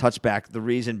 that's a touchback. The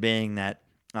reason being that,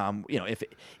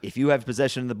 if you have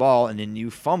possession of the ball and then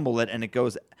you fumble it and it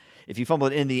goes, if you fumble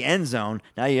it in the end zone,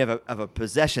 now you have a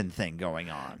possession thing going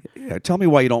on. Yeah, tell me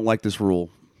why you don't like this rule.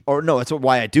 Or no, it's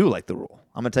why I do like the rule.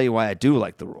 I'm going to tell you why I do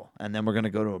like the rule, and then we're going to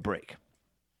go to a break.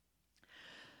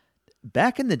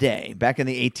 Back in the day, back in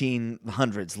the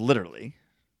 1800s, literally,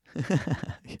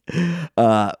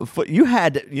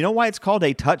 you know why it's called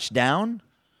a touchdown?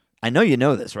 I know you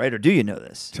know this, right? Or do you know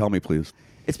this? Tell me, please.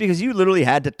 It's because you literally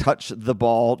had to touch the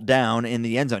ball down in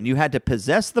the end zone. You had to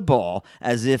possess the ball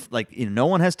as if no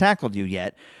one has tackled you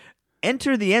yet,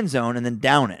 enter the end zone, and then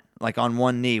down it, like on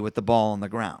one knee with the ball on the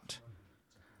ground.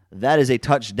 That is a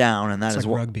touchdown, and It's like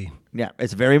rugby. Yeah,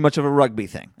 it's very much of a rugby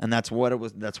thing, and that's what it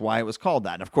was. That's why it was called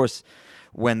that. And of course,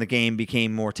 when the game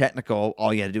became more technical,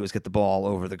 all you had to do was get the ball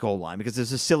over the goal line, because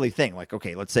it's a silly thing. Like,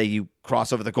 okay, let's say you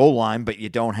cross over the goal line, but you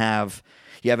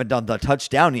haven't done the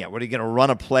touchdown yet. What, are you going to run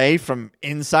a play from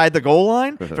inside the goal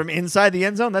line, from inside the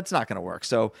end zone? That's not going to work.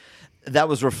 So that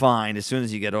was refined. As soon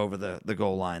as you get over the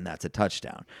goal line, that's a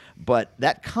touchdown. But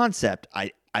that concept,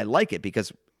 I like it,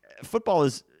 because football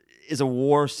is a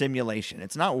war simulation.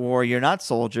 It's not war. You're not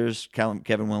soldiers,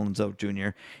 Kevin Williams Jr.,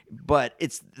 but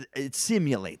it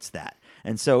simulates that.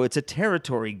 And so it's a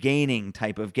territory gaining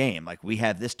type of game. Like, we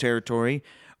have this territory,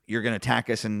 you're going to attack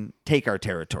us and take our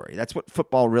territory. That's what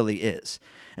football really is.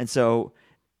 And so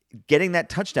getting that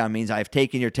touchdown means I've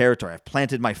taken your territory, I've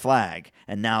planted my flag,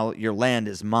 and now your land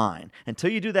is mine.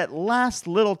 Until you do that last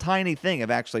little tiny thing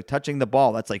of actually touching the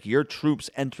ball, that's like your troops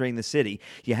entering the city,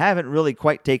 you haven't really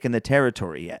quite taken the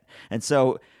territory yet. And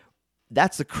so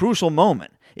that's the crucial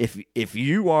moment. If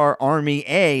you are Army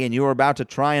A and you are about to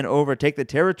try and overtake the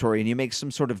territory, and you make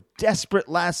some sort of desperate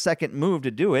last-second move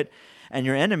to do it, and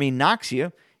your enemy knocks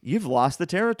you, you've lost the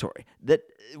territory. That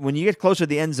when you get closer to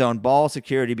the end zone, ball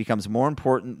security becomes more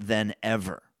important than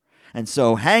ever. And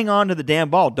so hang on to the damn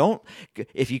ball.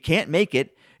 If you can't make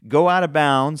it, go out of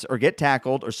bounds or get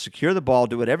tackled or secure the ball.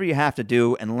 Do whatever you have to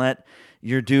do and let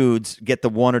your dudes get the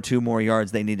 1 or 2 more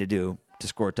yards they need to do to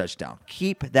score a touchdown.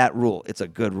 Keep that rule. It's a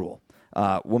good rule.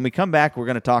 When we come back, we're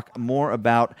going to talk more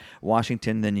about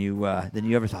Washington than you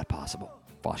ever thought possible.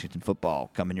 Washington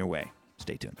football coming your way.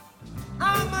 Stay tuned.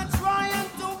 I'm a trying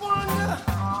to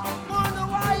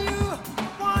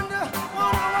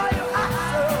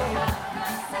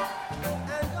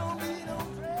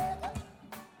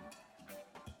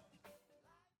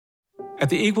At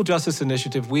the Equal Justice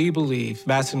Initiative, we believe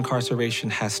mass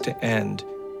incarceration has to end.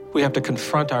 We have to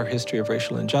confront our history of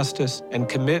racial injustice and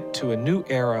commit to a new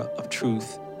era of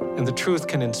truth. And the truth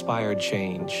can inspire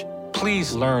change.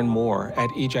 Please learn more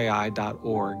at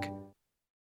eji.org.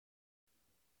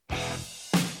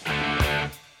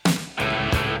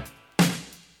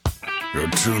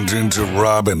 You're tuned into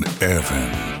Rob and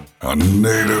Evan on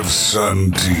Native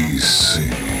Son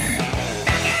DC.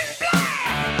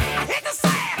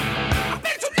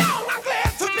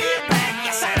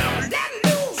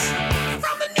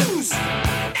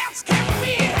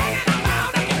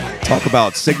 Talk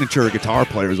about signature guitar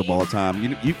players of all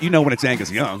time. You know when it's Angus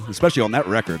Young, especially on that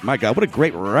record. My God, what a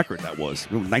great record that was.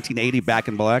 1980 Back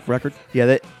in Black record.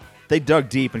 Yeah, they dug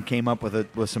deep and came up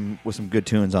with some good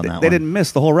tunes on that one. They didn't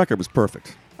miss. The whole record was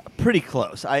perfect. Pretty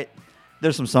close.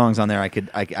 There's some songs on there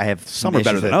I have some are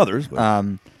better than others.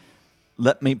 But.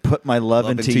 Let me put my love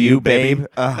into you, babe.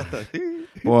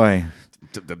 Boy.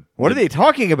 What are they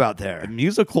talking about there? The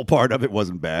musical part of it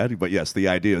wasn't bad, but yes, the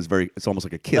idea is it's almost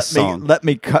like a Kiss song. Let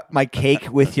me cut my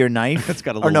cake with your knife. It's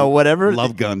got a little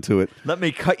love gun to it. Let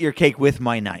me cut your cake with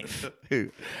my knife.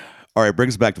 All right,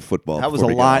 brings us back to football. That was a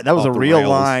line. That was a real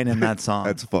line in that song.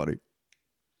 That's funny.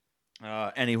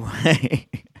 Anyway,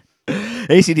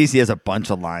 AC/DC has a bunch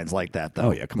of lines like that, though.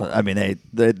 Oh yeah, come on. I mean, it's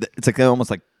like they're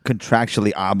almost like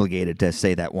contractually obligated to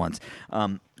say that once,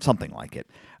 something like it.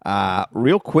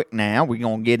 Real quick now, we're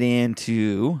going to get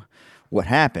into what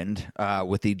happened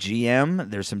with the GM.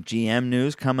 There's some GM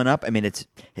news coming up. I mean, it's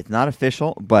not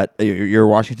official, but your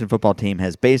Washington football team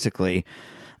has basically,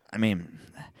 I mean,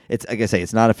 it's like I say,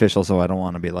 it's not official, so I don't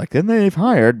want to be like, then they've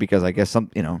hired, because I guess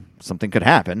something could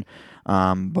happen.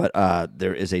 But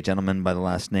there is a gentleman by the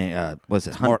last name, what's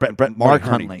his Mark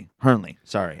Huntley. Hurnley.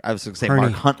 Sorry, I was going to say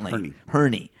Mark Huntley. Mark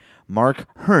Hurney. Marty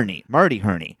Hurney.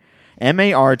 MartyHurney.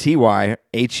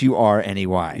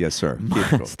 Yes, sir.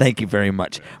 Thank you very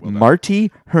much.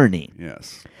 Marty Hurney.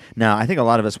 Yes. Now, I think a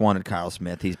lot of us wanted Kyle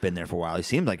Smith. He's been there for a while. He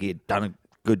seemed like he had done a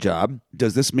good job.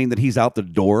 Does this mean that he's out the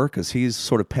door? Because he's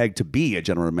sort of pegged to be a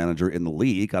general manager in the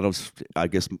league. I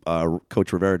guess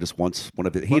Coach Rivera just wants one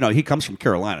of it. He comes from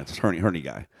Carolina. It's a Hurney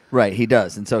guy. Right, he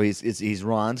does. And so he's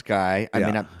Ron's guy. I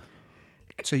mean,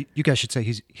 so you guys should say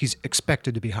he's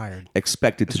expected to be hired.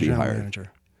 Expected to be hired.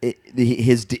 Manager.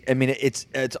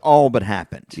 It's all but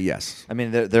happened. Yes. I mean,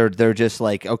 they're just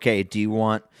like, okay, do you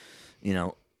want,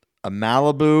 a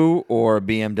Malibu or a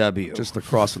BMW? Just the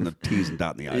crossing the T's and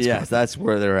dotting the I's. Yes, that's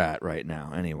where they're at right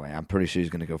now. Anyway, I'm pretty sure he's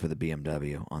going to go for the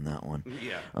BMW on that one.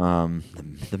 Yeah.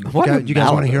 You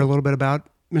guys want to hear a little bit about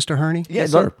Mr. Hurney? Yeah,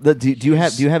 sir. Do you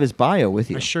have his bio with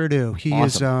you? I sure do. He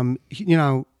awesome. is.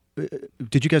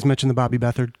 Did you guys mention the Bobby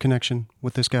Beathard connection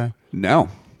with this guy? No.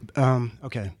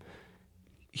 Okay.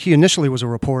 He initially was a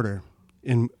reporter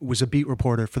and was a beat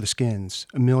reporter for the Skins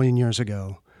a million years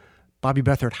ago. Bobby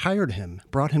Beathard hired him,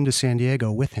 brought him to San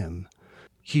Diego with him.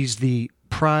 He's the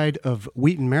pride of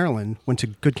Wheaton, Maryland, went to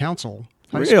Good Counsel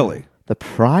High School. The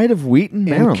pride of Wheaton,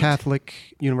 Maryland? And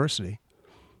Catholic University.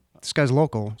 This guy's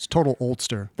local. It's total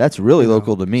oldster. That's really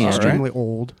local to me. Extremely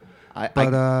old.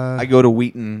 I go to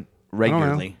Wheaton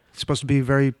regularly. It's supposed to be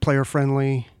very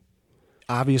player-friendly.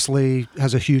 Obviously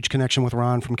has a huge connection with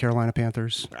Ron from Carolina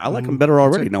Panthers. I like him better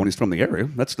already knowing he's from the area.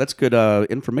 That's good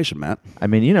information, Matt. I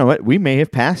mean, you know what? We may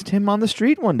have passed him on the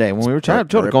street one day when we were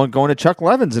going to Chuck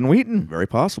Levin's in Wheaton. Very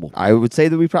possible. I would say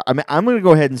that I'm going to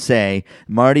go ahead and say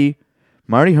Marty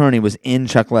Hurney was in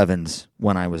Chuck Levin's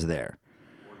when I was there.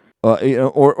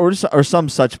 Or some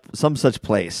such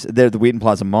place. There, the Wheaton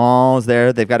Plaza Mall is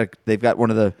there. They've got one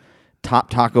of the top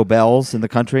Taco Bells in the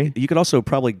country. You could also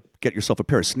probably get yourself a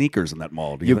pair of sneakers in that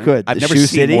mall. You could. I've never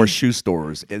seen more shoe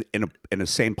stores in the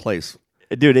same place.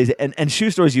 Dude, and shoe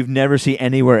stores you've never seen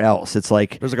anywhere else. It's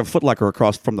like there's like a Foot Locker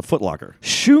across from the Foot Locker.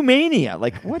 Shoe Mania.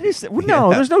 Like, what is that? No,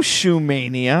 there's no Shoe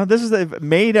Mania. This is a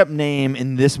made-up name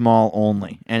in this mall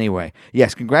only. Anyway,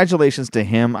 yes, congratulations to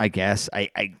him, I guess.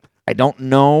 I don't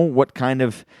know what kind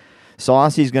of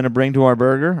sauce he's going to bring to our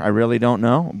burger. I really don't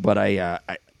know. But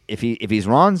if he's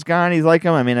Ron's guy and he's like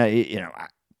him, I mean,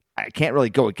 I can't really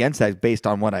go against that based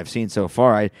on what I've seen so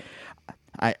far.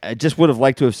 I just would have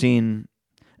liked to have seen.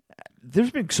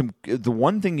 There's been the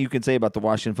one thing you can say about the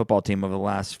Washington football team over the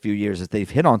last few years is they've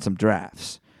hit on some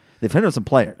drafts. They've hit on some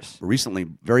players. Recently,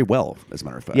 very well, as a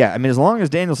matter of fact. Yeah, I mean, as long as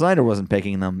Daniel Snyder wasn't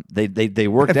picking them, they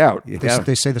worked out.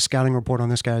 They say the scouting report on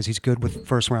this guy is he's good with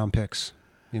first-round picks.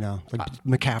 Like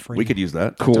McCaffrey. We could use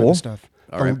that. Cool. Type of stuff.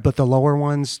 All right. But the lower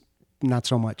ones, not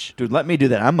so much. Dude, let me do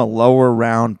that. I'm a lower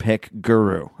round pick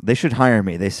guru. They should hire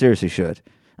me. They seriously should.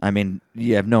 I mean,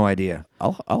 you have no idea.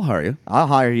 I'll hire you. I'll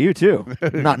hire you too.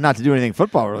 not to do anything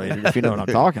football related, if you know what I'm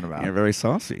talking about. You're very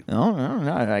saucy.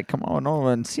 No, come on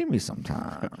over and see me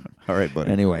sometime. All right,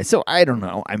 buddy. Anyway, so I don't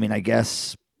know. I mean, I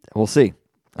guess we'll see.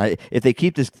 If they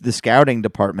keep the scouting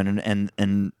department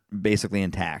and basically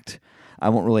intact, I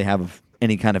won't really have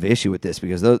any kind of issue with this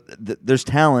because there's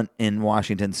talent in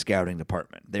Washington's scouting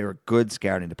department. They're a good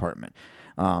scouting department.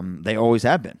 They always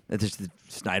have been. It's just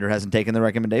Snyder hasn't taken the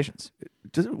recommendations.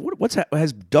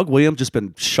 Has Doug Williams just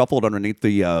been shuffled underneath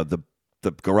the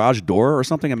garage door or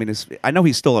something? I mean, I know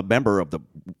he's still a member of the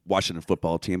Washington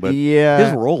football team, but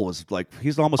his role is like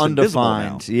he's almost invisible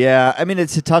now. Yeah, I mean,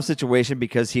 it's a tough situation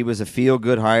because he was a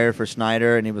feel-good hire for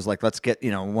Snyder, and he was like, let's get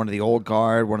one of the old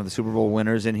guard, one of the Super Bowl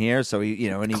winners in here. So he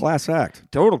class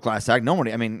act, total class act.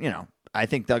 Nobody. I mean, I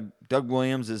think Doug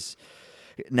Williams is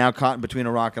now caught between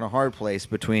a rock and a hard place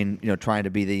between trying to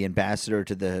be the ambassador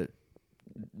to the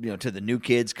to the new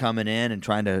kids coming in and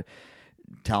trying to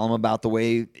tell them about the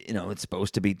way it's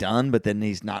supposed to be done, but then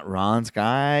he's not Ron's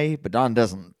guy. But Don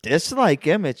doesn't dislike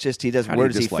him. It's just he doesn't. Where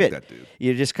does he fit? That dude?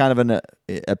 You're just kind of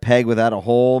a peg without a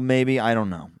hole. Maybe I don't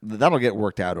know. That'll get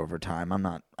worked out over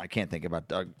time. I can't think about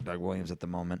Doug Williams at the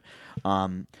moment.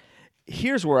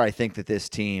 Here's where I think that this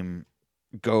team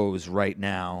goes right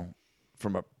now.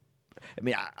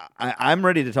 I'm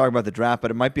ready to talk about the draft,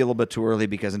 but it might be a little bit too early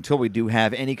because until we do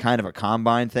have any kind of a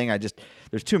combine thing,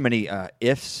 there's too many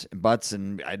ifs and buts,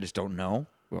 and I just don't know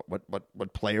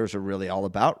what players are really all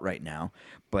about right now.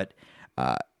 But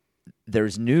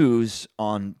there's news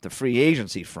on the free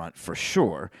agency front for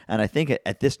sure, and I think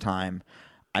at this time,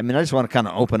 I just want to kind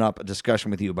of open up a discussion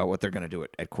with you about what they're going to do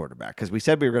at quarterback because we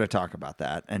said we were going to talk about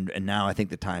that, and now I think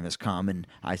the time has come, and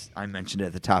I mentioned it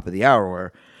at the top of the hour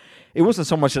where it wasn't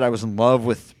so much that I was in love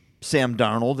with Sam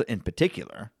Darnold in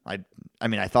particular.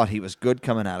 I thought he was good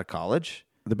coming out of college.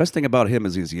 The best thing about him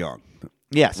is he's young.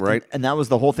 Yes, right, and that was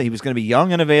the whole thing. He was going to be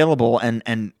young and available,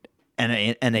 and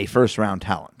a first round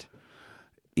talent.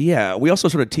 Yeah, we also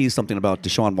sort of teased something about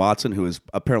Deshaun Watson, who is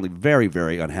apparently very,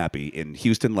 very unhappy in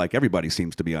Houston. Like everybody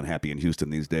seems to be unhappy in Houston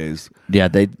these days. Yeah,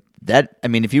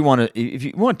 if you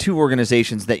want two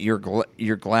organizations that you're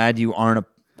glad you aren't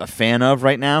a fan of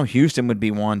right now, Houston would be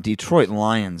one. Detroit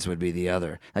Lions would be the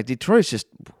other. Like Detroit's just,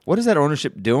 what is that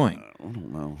ownership doing? I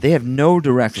don't know. They have no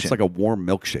direction. It's like a warm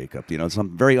milkshake up. It's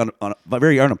very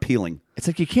very unappealing. It's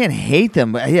like you can't hate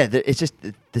them, but yeah, it's just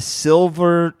the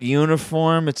silver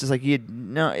uniform. It's just like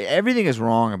everything is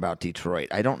wrong about Detroit.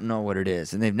 I don't know what it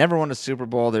is, and they've never won a Super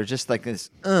Bowl. They're just like this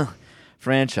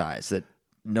franchise that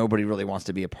nobody really wants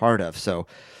to be a part of. So.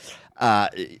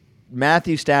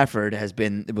 Matthew Stafford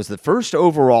was the first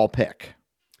overall pick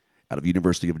out of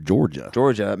University of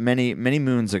Georgia. Many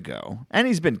moons ago, and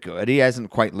he's been good. He hasn't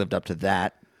quite lived up to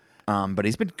that, but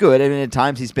he's been good. I mean, at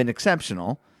times he's been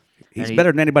exceptional. He's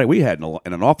better than anybody we had in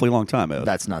an awfully long time.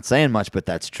 That's not saying much, but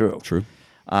that's true. True.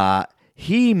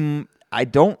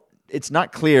 It's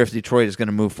not clear if Detroit is going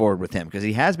to move forward with him because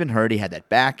he has been hurt. He had that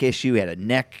back issue. He had a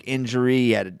neck injury.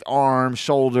 He had an arm,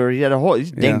 shoulder. He's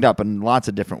dinged up in lots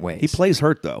of different ways. He plays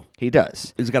hurt though. He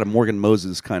does. He's got a Morgan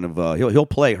Moses kind of. He'll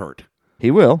play hurt.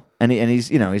 He will, and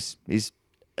he's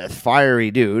a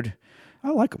fiery dude.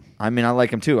 I like him. I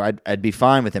like him too. I'd be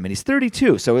fine with him, and he's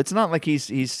 32, so it's not like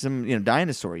he's some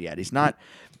dinosaur yet. He's not.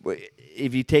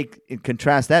 If you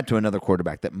contrast that to another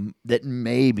quarterback that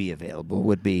may be available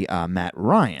would be Matt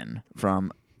Ryan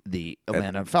from the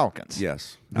Atlanta Falcons.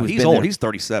 Yes. Now, he's old. He's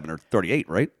 37 or 38,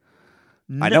 right?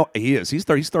 No. I know he is. He's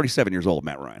 37 years old,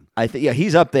 Matt Ryan.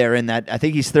 He's up there in that. I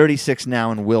think he's 36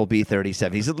 now and will be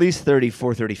 37. He's at least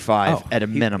 34, 35 at a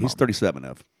minimum. He's 37,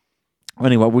 Ev.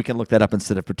 Anyway, we can look that up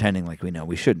instead of pretending like we know.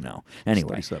 We should know. Anyway,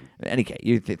 37. Anyway,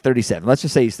 you 37. Let's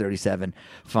just say he's 37.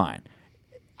 Fine.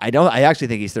 I actually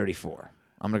think he's 34.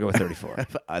 I'm going to go with 34.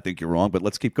 I think you're wrong, but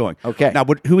let's keep going. Okay. Now,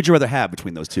 who would you rather have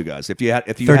between those two guys? If you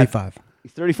 35.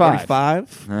 He's 35. 35?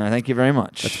 Thank you very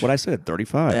much. That's what I said,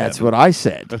 35. That's what I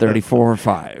said, 34 or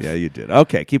 5. Yeah, you did.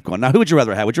 Okay, keep going. Now, who would you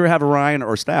rather have? Would you rather have Ryan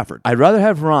or Stafford? I'd rather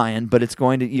have Ryan, but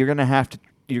you're going to have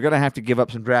to give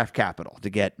up some draft capital to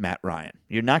get Matt Ryan.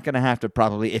 You're not going to have to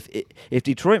probably if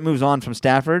Detroit moves on from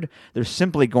Stafford, they're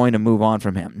simply going to move on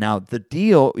from him. Now, the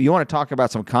deal, you want to talk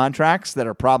about some contracts that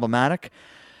are problematic?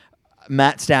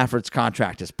 Matt Stafford's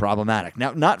contract is problematic.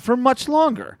 Now, not for much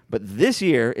longer, but this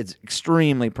year it's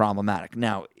extremely problematic.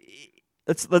 Now,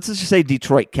 let's just say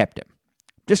Detroit kept him.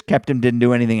 Just kept him, didn't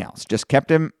do anything else. Just kept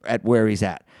him at where he's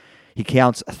at. He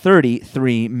counts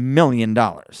 $33 million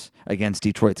against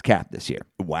Detroit's cap this year.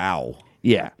 Wow.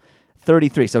 Yeah.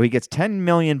 33. So he gets $10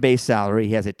 million base salary.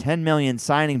 He has a $10 million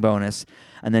signing bonus,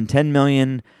 and then $10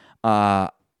 million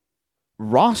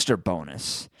roster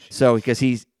bonus. So because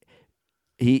he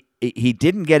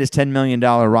didn't get his $10 million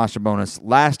roster bonus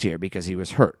last year because he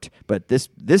was hurt. But this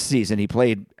season he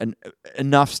played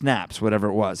enough snaps, whatever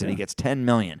it was, and he gets $10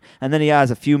 million. And then he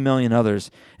has a few million others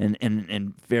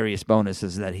in various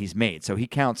bonuses that he's made. So he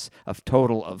counts a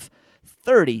total of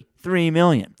 $33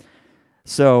 million.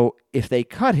 So if they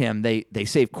cut him, they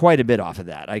save quite a bit off of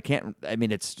that.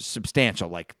 It's substantial,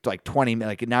 like 20.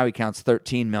 Like now he counts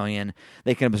 $13 million.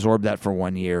 They can absorb that for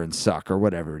 1 year and suck or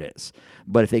whatever it is.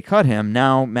 But if they cut him,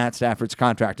 now Matt Stafford's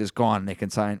contract is gone.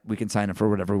 And we can sign him for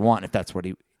whatever we want if that's what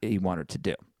he wanted to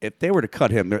do. If they were to cut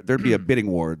him, there'd be a bidding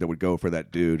war that would go for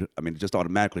that dude. I mean, just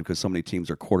automatically because so many teams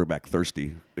are quarterback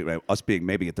thirsty. Us being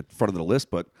maybe at the front of the list,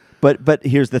 but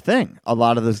here's the thing: a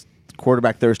lot of the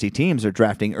quarterback thirsty teams are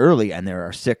drafting early, and there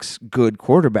are 6 good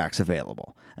quarterbacks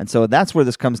available. And so that's where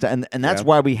this comes to, and that's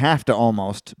why we have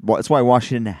to that's why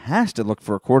Washington has to look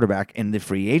for a quarterback in the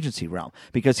free agency realm.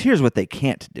 Because here's what they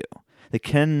can't do. They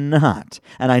cannot,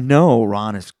 and I know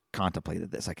Ron has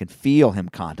contemplated this. I can feel him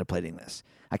contemplating this.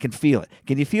 I can feel it.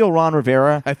 Can you feel Ron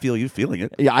Rivera? I feel you feeling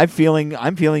it. Yeah, I'm feeling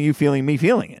you feeling me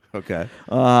feeling it. Okay.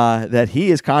 That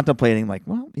he is contemplating, like,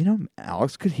 well,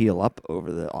 Alex could heal up over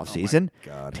the offseason. Oh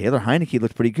my God. Taylor Heineke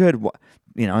looked pretty good.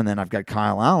 And then I've got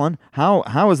Kyle Allen.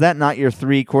 How is that not your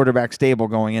 3 quarterback stable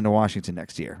going into Washington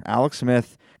next year? Alex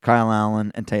Smith, Kyle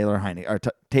Allen, and Taylor Heineke. Or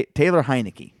Taylor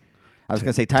Heineke. I was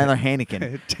going to say Tyler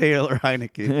Heineken. Taylor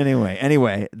Heineke.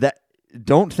 Anyway, that.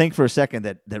 Don't think for a second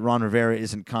that Ron Rivera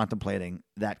isn't contemplating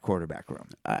that quarterback room.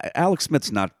 Alex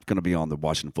Smith's not going to be on the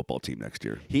Washington football team next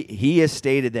year. He has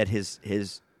stated that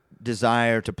his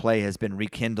desire to play has been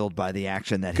rekindled by the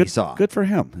action that he saw. Good for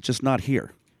him. It's just not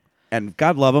here. And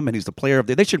God love him, and he's the player of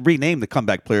the year. They should rename the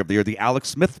comeback player of the year the Alex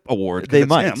Smith Award. They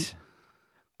might.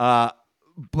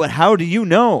 But how do you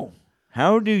know?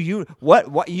 How do you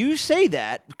what you say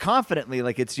that confidently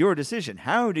like it's your decision?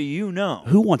 How do you know?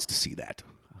 Who wants to see that?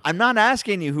 I'm not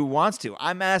asking you who wants to.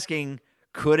 I'm asking,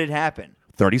 could it happen?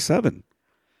 37.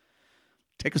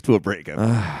 Take us to a break.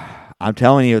 I'm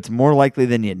telling you, it's more likely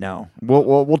than you know.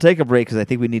 We'll take a break because I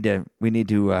think we need to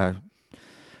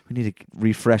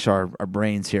refresh our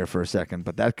brains here for a second.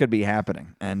 But that could be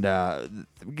happening, and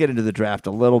we'll get into the draft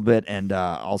a little bit, and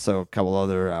also a couple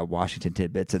other Washington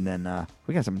tidbits, and then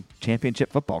we got some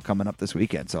championship football coming up this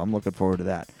weekend. So I'm looking forward to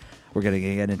that. We're going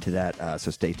to get into that. So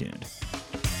stay tuned.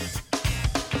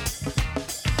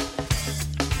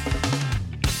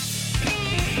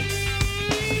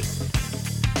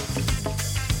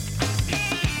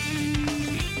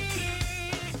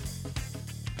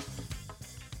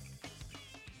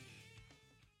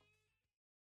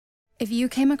 If you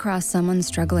came across someone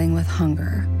struggling with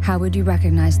hunger, how would you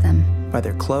recognize them? By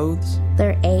their clothes,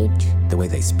 their age, the way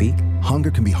they speak. Hunger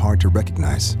can be hard to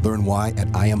recognize. Learn why at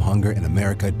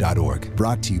IamHungerInAmerica.org.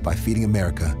 Brought to you by Feeding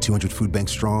America, 200 Food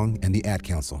Banks Strong, and the Ad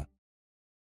Council.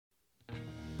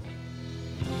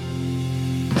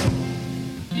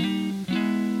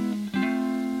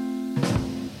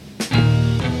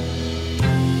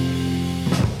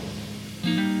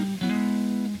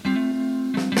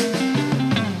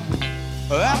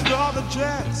 After all the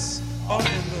jets are in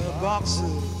the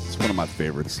boxes. It's one of my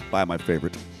favorites. By my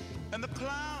favorite.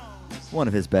 It's one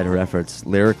of his better efforts,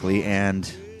 lyrically and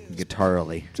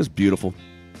guitarally. Just beautiful.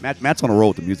 Matt's on a roll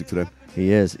with the music today.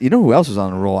 He is. You know who else was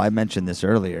on a roll? I mentioned this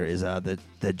earlier. Is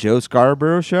the Joe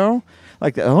Scarborough show?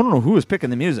 Like I don't know who was picking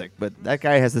the music, but that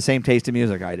guy has the same taste in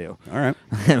music I do. All right.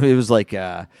 It was like.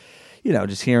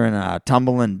 Just hearing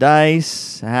tumbling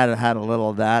dice. Had a little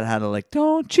of that. Had a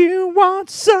don't you want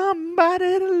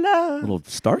somebody to love? A little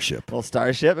Starship. I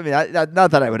mean, not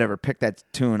that I would ever pick that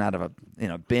tune out of a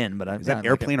bin, but is that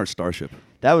Airplane or Starship?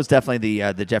 That was definitely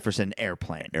the Jefferson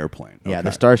Airplane. Airplane. Okay. Yeah,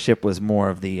 the Starship was more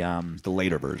of the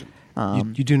later version.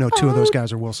 You do know 2 of those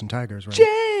guys are Wilson Tigers, right?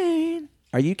 Jane.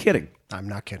 Are you kidding? I'm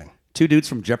not kidding. 2 dudes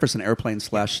from Jefferson Airplane /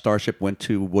 Starship went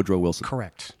to Woodrow Wilson.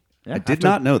 Correct. Yeah. I did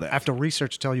not know that. I have to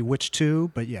research to tell you which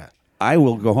 2, but yeah. I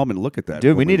will go home and look at that.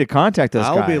 Dude, we need to contact those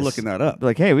guys. I'll be looking that up.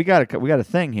 Like, hey, we got a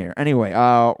thing here. Anyway,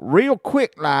 real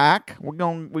quick, we're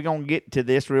gonna get to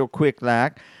this real quick,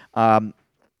 the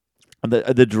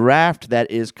draft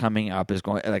that is coming up is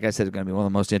going, like I said, is going to be one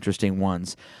of the most interesting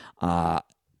ones that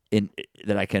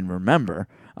I can remember.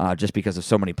 Just because of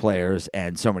so many players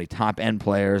and so many top end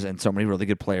players and so many really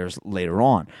good players later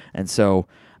on, and so.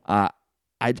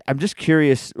 I'm just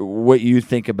curious what you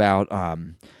think about.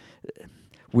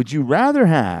 Would you rather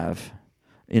have,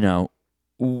 let's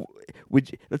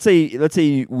say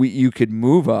you could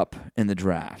move up in the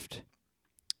draft,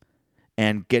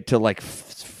 and get to like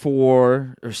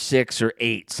 4 or 6 or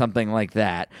 8, something like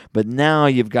that. But now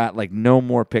you've got like no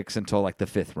more picks until like the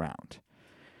 5th round.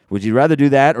 Would you rather do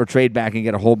that or trade back and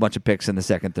get a whole bunch of picks in the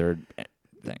 2nd, 3rd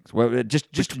things? Well,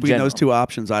 just between those two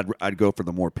options, I'd go for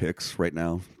the more picks right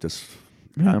now. Just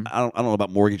I don't know about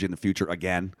mortgage in the future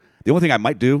again. The only thing I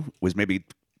might do was maybe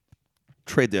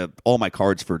trade all my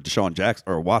cards for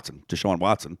Deshaun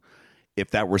Watson,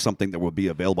 if that were something that would be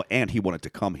available and he wanted to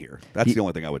come here. That's the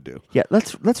only thing I would do. Yeah,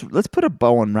 let's put a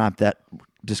bow and wrap that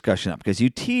discussion up, because you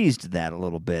teased that a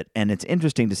little bit, and it's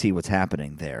interesting to see what's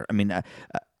happening there. I mean,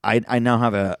 I now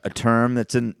have a term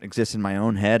exists in my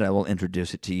own head. I will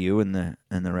introduce it to you and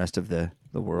the rest of the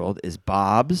world. Is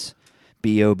BOBS,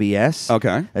 BOBS.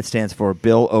 Okay, that stands for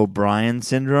Bill O'Brien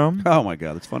syndrome. Oh my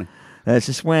God, that's funny. That's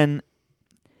just when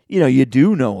you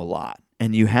do know a lot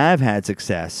and you have had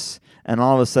success, and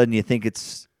all of a sudden you think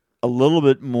it's a little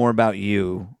bit more about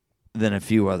you than a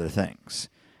few other things.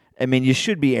 I mean, you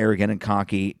should be arrogant and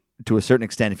cocky to a certain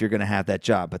extent if you're going to have that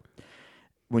job, but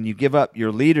when you give up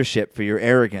your leadership for your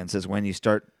arrogance is when you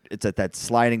start. It's at that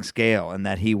sliding scale, and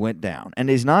that he went down. And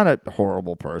he's not a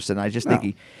horrible person. I just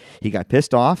think he got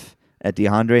pissed off at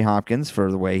DeAndre Hopkins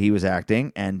for the way he was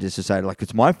acting, and just decided, like,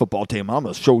 it's my football team. I'm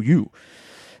going to show you.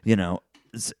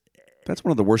 That's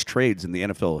one of the worst trades in the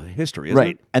NFL history, isn't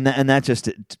right? it? And that just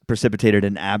precipitated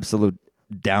an absolute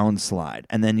downslide.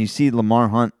 And then you see Lamar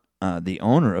Hunt, the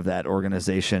owner of that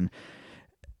organization.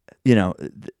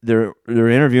 They're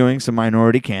interviewing some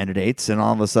minority candidates, and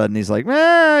all of a sudden he's like,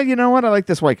 you know what? I like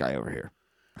this white guy over here.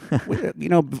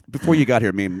 Before you got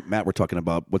here, me and Matt were talking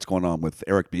about what's going on with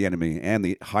Eric Bieniemy and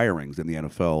the hirings in the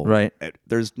NFL. Right.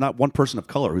 There's not one person of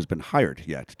color who's been hired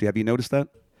yet. Have you noticed that?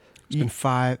 It's been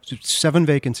 7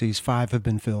 vacancies, 5 have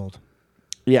been filled.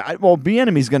 Yeah, well,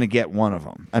 Bieniemy's going to get one of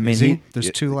them. I mean,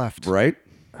 there's 2 left. Right.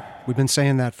 We've been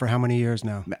saying that for how many years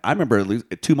now? I remember at least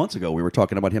 2 months ago we were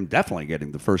talking about him definitely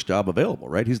getting the first job available.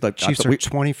 Right. He's like Chiefs are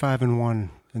 25-1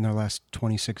 in their last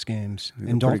 26 games,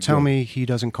 and don't tell me he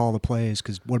doesn't call the plays.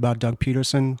 Because what about Doug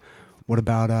Peterson? What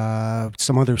about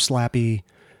some other slappy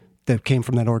that came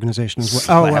from that organization as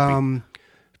well?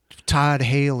 Todd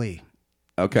Haley.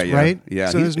 Okay, yeah. Right? Yeah.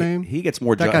 Is that his name? He gets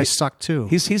more jobs. That guy sucked too.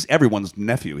 He's everyone's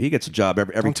nephew. He gets a job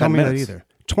every Don't 10 tell me minutes. that either.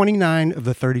 29 of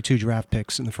the 32 draft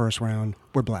picks in the first round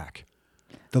were black.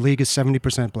 The league is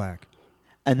 70% black.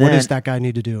 And what then, does that guy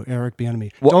need to do? Eric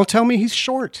Bieniemy. Don't tell me he's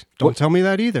short. Don't tell me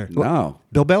that either. No.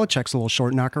 Bill Belichick's a little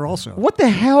short knocker also. What the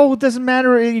hell? It doesn't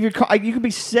matter if you can be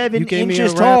 7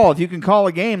 inches tall. If you can call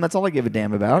a game, that's all I give a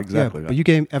damn about. Exactly. Yeah, but you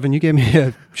gave me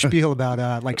a spiel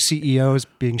about like CEOs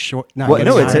being short. No,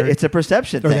 it's a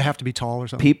perception or thing. They have to be tall or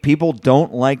something. People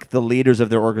don't like the leaders of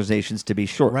their organizations to be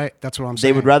short. Right. That's what I'm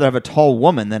saying. They would rather have a tall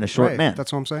woman than a short man.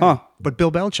 That's what I'm saying. Huh. But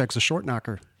Bill Belichick's a short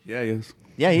knocker. Yeah, he is.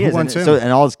 Yeah, he is.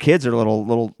 And all his kids are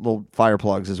little fire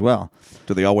plugs as well.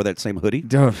 Do they all wear that same hoodie?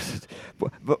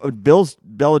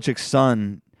 Belichick's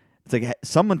son, it's like,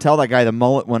 someone tell that guy the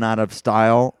mullet went out of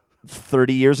style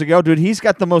 30 years ago. Dude, he's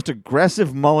got the most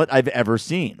aggressive mullet I've ever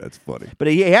seen. That's funny. But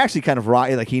he actually kind of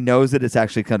like he knows that it's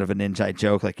actually kind of an inside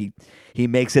joke. Like he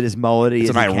makes it as mullety. It's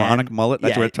as an he ironic can. mullet.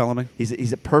 That's Yeah, what you're telling me.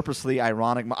 He's a purposely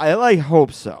ironic. I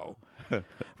hope so.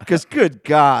 Because good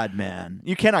God, man,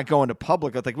 you cannot go into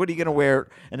public with, like, what are you going to wear?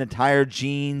 An entire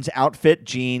jeans outfit,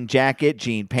 jean jacket,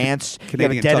 jean pants,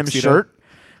 Canadian denim tuxedo? shirt.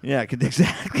 Yeah,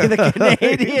 exactly. The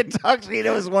Canadian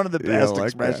tuxedo is one of the best like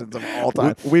expressions that. of all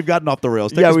time. We've gotten off the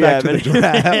rails. Take us back to the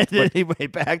draft. Anyway,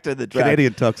 back to the draft.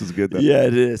 Canadian tux is good, though. Yeah,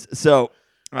 it is. So,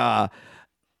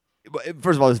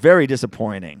 first of all, it's very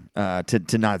disappointing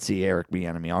to not see Eric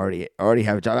Bieniemy already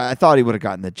have a job. I thought he would have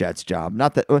gotten the Jets job.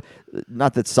 Not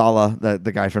that Saleh,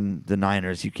 the guy from the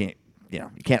Niners, you can't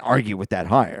argue with that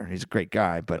hire. He's a great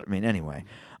guy, but I mean, anyway,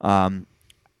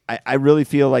 I really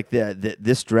feel like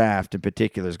this draft in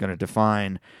particular is going to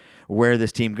define where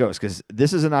this team goes, because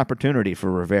this is an opportunity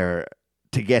for Rivera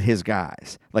to get his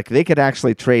guys. Like, they could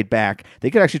actually trade back.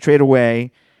 They could actually trade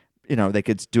away. They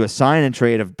could do a sign and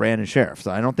trade of Brandon Sheriff.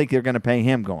 So I don't think they're going to pay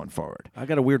him going forward. I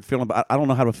got a weird feeling, but I don't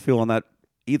know how to feel on that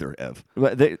either, Ev.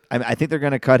 I think they're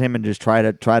going to cut him and just try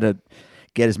to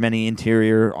get as many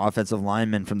interior offensive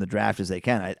linemen from the draft as they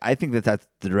can. I think that's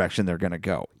the direction they're going to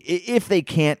go. If they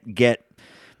can't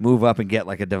move up and get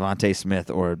like a Devontae Smith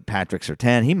or Patrick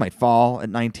Surtain, he might fall at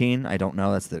 19. I don't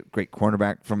know. That's the great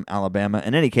cornerback from Alabama.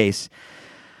 In any case,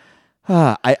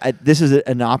 this is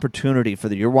an opportunity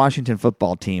for your Washington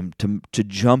football team to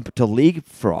jump to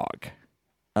leapfrog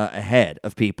ahead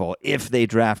of people if they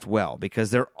draft well, because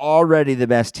they're already the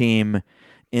best team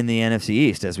in the NFC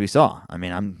East, as we saw. I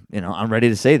mean, I'm ready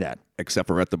to say that. Except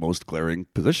for at the most glaring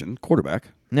position, quarterback.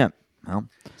 Yeah. Well,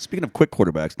 speaking of quick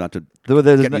quarterbacks, not to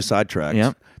there's get you sidetracked.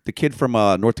 Yeah. The kid from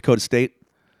North Dakota State,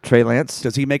 Trey Lance.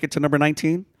 Does he make it to number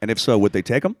 19? And if so, would they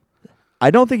take him? I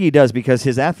don't think he does because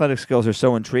his athletic skills are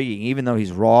so intriguing. Even though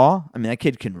he's raw, I mean, that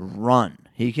kid can run.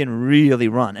 He can really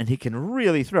run, and he can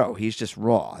really throw. He's just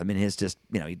raw. I mean, he's just,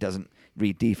 he doesn't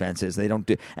read defenses. They don't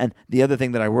do. And the other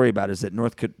thing that I worry about is that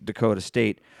North Dakota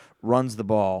State runs the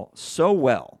ball so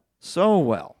well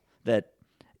that,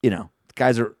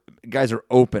 guys are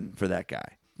open for that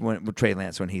guy with Trey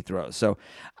Lance when he throws. So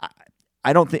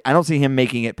I don't see him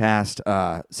making it past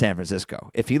San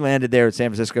Francisco. If he landed there at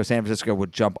San Francisco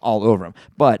would jump all over him.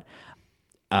 But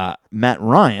Matt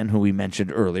Ryan, who we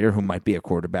mentioned earlier, who might be a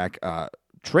quarterback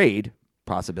trade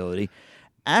possibility,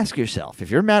 ask yourself, if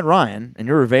you're Matt Ryan and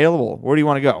you're available, where do you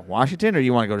want to go? Washington, or do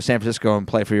you want to go to San Francisco and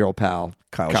play for your old pal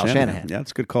Kyle Shanahan? Yeah, it's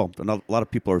a good call. A lot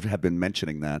of people have been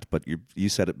mentioning that, but you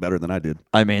said it better than I did.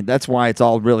 I mean, that's why it's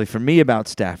all really, for me, about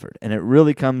Stafford. And it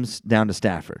really comes down to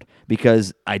Stafford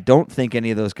because I don't think any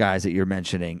of those guys that you're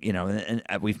mentioning, and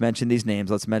we've mentioned these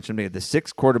names. Let's mention the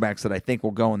 6 quarterbacks that I think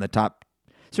will go in the top,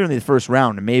 certainly the first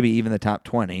round, and maybe even the top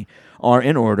 20, are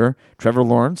in order. Trevor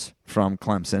Lawrence from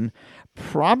Clemson.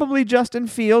 Probably Justin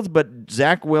Fields, but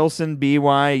Zach Wilson,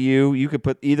 BYU. You could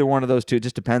put either one of those two. It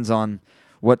just depends on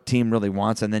what team really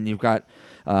wants. And then you've got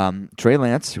Trey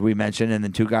Lance, who we mentioned, and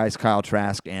then 2 guys, Kyle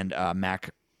Trask and Mac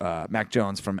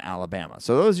Jones from Alabama.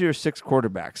 So those are your 6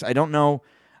 quarterbacks. I don't know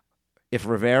if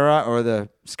Rivera or the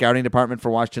scouting department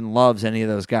for Washington loves any of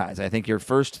those guys. I think your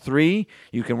first 3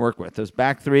 you can work with. Those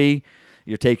back 3,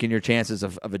 you're taking your chances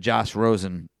of a Josh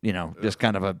Rosen, just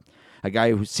kind of a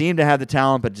guy who seemed to have the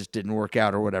talent but just didn't work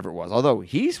out or whatever it was. Although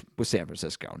he's with San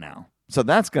Francisco now. So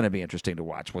that's going to be interesting to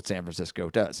watch what San Francisco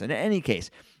does. In any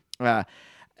case,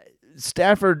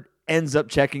 Stafford ends up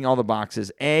checking all the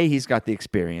boxes. He's got the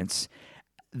experience.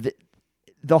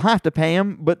 They'll have to pay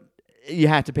him, but you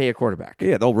have to pay a quarterback.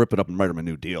 Yeah, they'll rip it up and write him a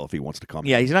new deal if he wants to come.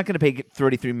 Yeah, he's not going to pay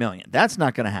 $33 million. That's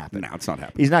not going to happen. No, it's not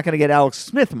happening. He's not going to get Alex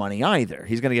Smith money either.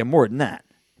 He's going to get more than that.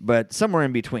 But somewhere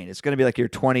in between. It's going to be like your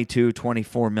 $22,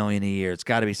 $24 million a year. It's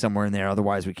got to be somewhere in there.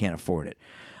 Otherwise, we can't afford it.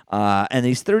 And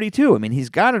he's 32. I mean, he's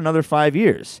got another 5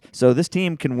 years. So this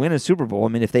team can win a Super Bowl. I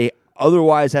mean, if they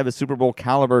otherwise have a Super Bowl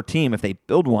caliber team, if they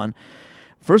build one,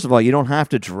 first of all, you don't have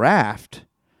to draft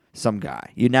some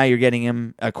guy. Now you're getting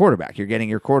him a quarterback. You're getting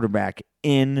your quarterback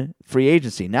in free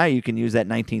agency. Now you can use that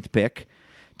 19th pick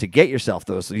to get yourself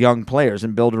those young players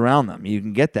and build around them. You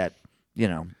can get that,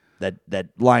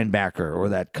 that linebacker or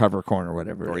that cover corner,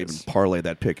 whatever or it is. even parlay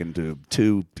that pick into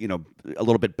 2, a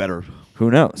little bit better.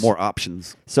 Who knows? More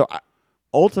options. So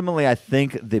ultimately, I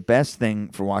think the best thing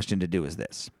for Washington to do is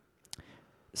this.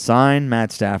 Sign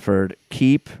Matt Stafford,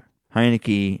 keep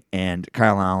Heineke and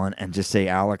Kyle Allen, and just say,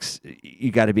 Alex, you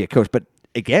got to be a coach. But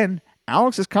again,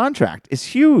 Alex's contract is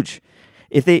huge.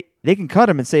 If they can cut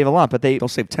him and save a lot, but they'll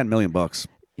save $10 million.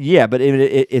 Yeah, but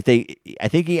if they, I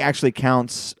think he actually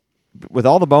counts with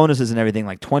all the bonuses and everything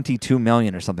like $22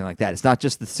 million or something like that. It's not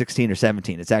just the 16 or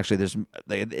 17. It's actually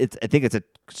I think it's a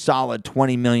solid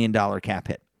 $20 million cap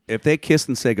hit. If they kiss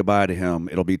and say goodbye to him,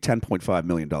 it'll be $10.5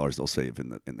 million they'll save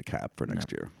in the cap for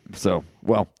next year. So,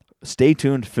 well, stay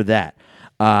tuned for that.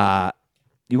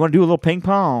 You want to do a little ping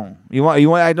pong? You want?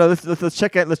 I know. Let's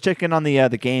check it. Let's check in on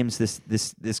the games this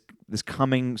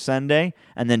coming Sunday,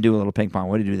 and then do a little ping pong.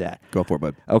 What do you do that? Go for it,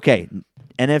 bud. Okay,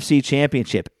 NFC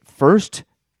Championship, first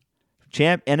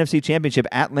NFC Championship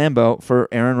at Lambeau for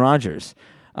Aaron Rodgers.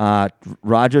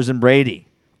 Rodgers and Brady,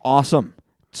 awesome.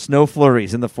 Snow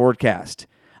flurries in the forecast.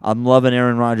 I'm loving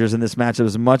Aaron Rodgers in this matchup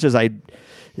as much as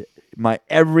my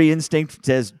every instinct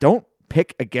says don't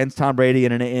pick against Tom Brady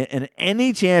in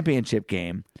any championship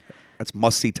game. That's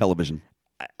must-see television.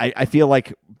 I feel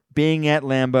like being at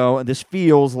Lambeau, and this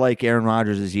feels like Aaron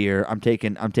Rodgers' year. I'm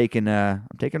taking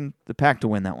the Pack to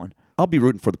win that one. I'll be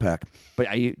rooting for the Pack. But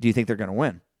do you think they're going to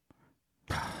win?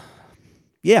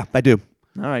 Yeah, I do.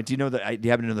 All right. Do you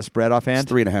happen to know the spread offhand?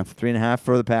 It's 3.5. 3.5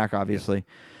 for the Pack, obviously.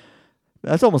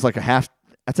 That's almost like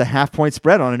that's a half-point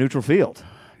spread on a neutral field.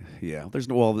 Yeah, there was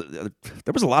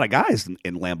a lot of guys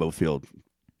in Lambeau Field.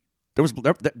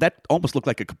 That almost looked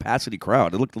like a capacity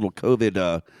crowd. It looked a little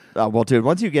COVID. Well, dude,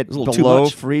 once you get below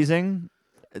freezing,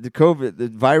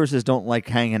 the viruses don't like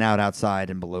hanging out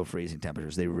outside in below freezing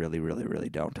temperatures. They really, really, really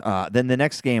don't. Then the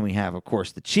next game we have, of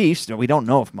course, the Chiefs. We don't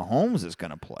know if Mahomes is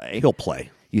going to play. He'll play.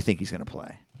 You think he's going to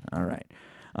play? All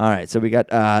right. So we got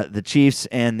the Chiefs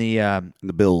and the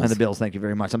Bills. And the Bills. Thank you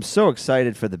very much. I'm so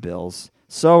excited for the Bills.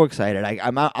 So excited.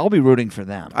 I'll be rooting for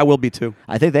them. I will be too.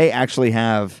 I think they actually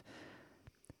have,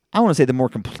 I want to say the more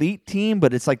complete team,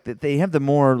 but it's like they have the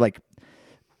more like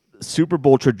Super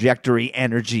Bowl trajectory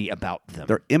energy about them.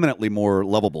 They're imminently more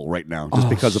lovable right now just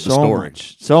because of the story.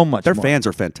 So much Their more. fans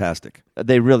are fantastic.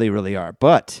 They really, really are.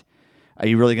 But are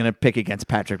you really going to pick against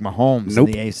Patrick Mahomes? Nope.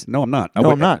 In the Ace? No, I'm not.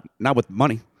 No, I'm not. Not with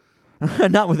money.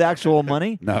 Not with actual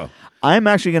money? No. I'm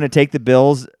actually going to take the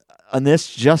Bills on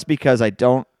this just because I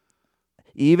don't.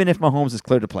 Even if Mahomes is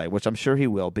clear to play, which I'm sure he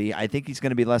will be, I think he's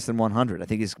going to be less than 100. I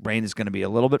think his brain is going to be a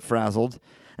little bit frazzled,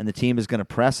 and the team is going to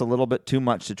press a little bit too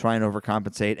much to try and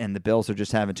overcompensate, and the Bills are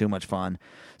just having too much fun.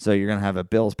 So you're going to have a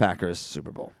Bills-Packers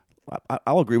Super Bowl.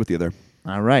 I'll agree with you there.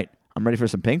 All right. I'm ready for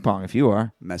some ping pong if you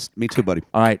are. Me too, buddy.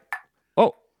 All right.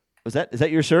 Oh, is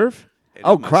that your serve?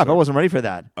 Oh, crap. I wasn't ready for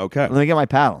that. Okay. Let me get my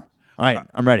paddle. All right.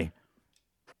 I'm ready.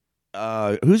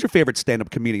 Who's your favorite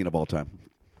stand-up comedian of all time?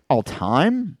 All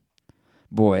time?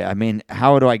 Boy, I mean,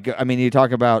 how do I go? I mean, you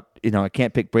talk about, I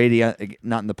can't pick Brady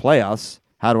not in the playoffs.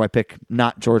 How do I pick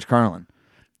not George Carlin?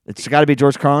 It's got to be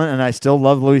George Carlin, and I still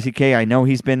love Louis C.K. I know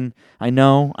he's been, I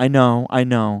know.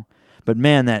 But,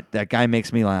 man, that guy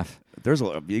makes me laugh.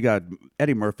 You got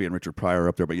Eddie Murphy and Richard Pryor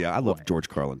up there, but yeah, I love George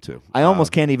Carlin too. I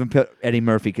almost can't even put Eddie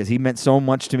Murphy because he meant so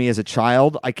much to me as a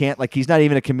child. I can't, he's not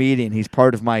even a comedian. He's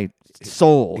part of my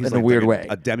soul in a weird way.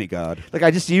 A demigod.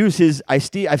 I just use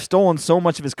I've stolen so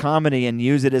much of his comedy and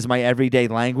use it as my everyday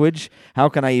language. How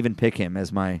can I even pick him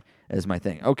as my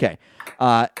thing? Okay.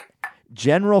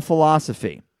 General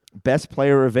philosophy. Best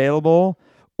player available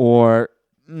or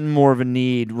more of a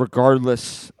need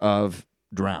regardless of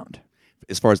round?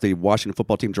 As far as the Washington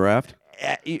football team draft?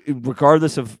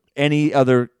 Regardless of any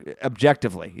other,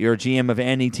 objectively, you're a GM of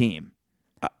any team.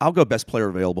 I'll go best player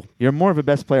available. You're more of a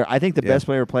best player. I think the best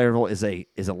player available is a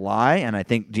lie, and I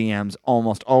think GMs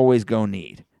almost always go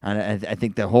need. And I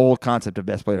think the whole concept of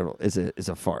best player is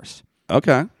a farce.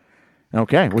 Okay.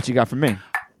 What you got for me?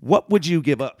 What would you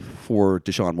give up for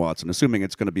Deshaun Watson? Assuming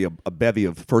it's going to be a bevy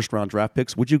of first-round draft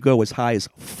picks, would you go as high as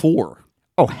 4?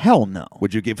 Oh, hell no.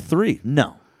 Would you give 3?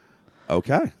 No.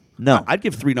 Okay. No. I'd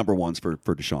give 3 number ones for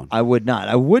Deshaun. I would not.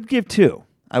 I would give 2.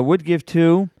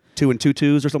 2 and 2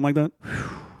 twos or something like that?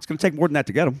 It's going to take more than that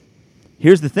to get him.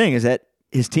 Here's the thing, is that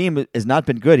his team has not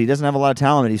been good. He doesn't have a lot of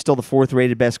talent, and he's still the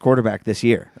 4th-rated best quarterback this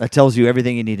year. That tells you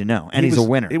everything you need to know. And he's a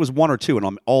winner. It was 1 or 2, and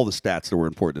on all the stats that were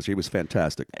important this year, he was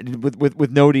fantastic.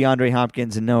 With no DeAndre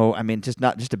Hopkins and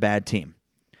just a bad team.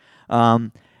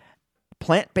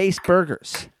 Plant-based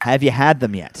burgers. Have you had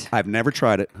them yet? I've never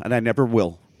tried it, and I never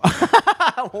will.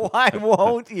 Why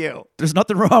won't you? There's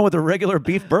nothing wrong with a regular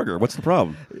beef burger. What's the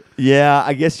problem? Yeah,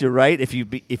 I guess you're right. If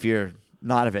you're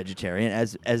not a vegetarian,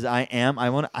 as I am,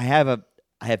 I have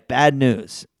bad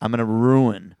news. I'm going to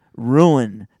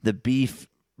ruin the beef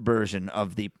version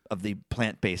of the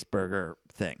plant-based burger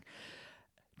thing,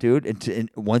 dude.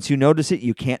 Once you notice it,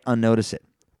 you can't unnotice it.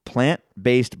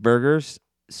 Plant-based burgers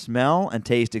smell and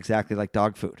taste exactly like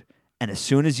dog food, and as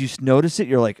soon as you notice it,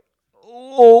 you're like,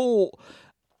 oh.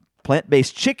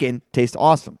 Plant-based chicken tastes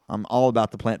awesome. I'm all about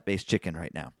the plant-based chicken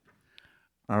right now.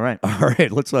 All right.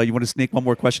 Let's. You want to sneak one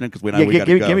more question in because we got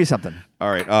to go. Give me something. All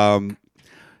right.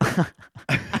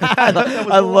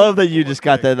 I love that you just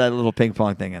got that little ping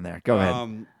pong thing in there. Go ahead. All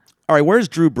right. Where's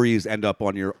Drew Brees end up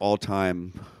on your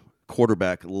all-time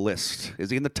quarterback list?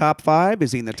 Is he in the top 5?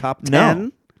 Is he in the top 10?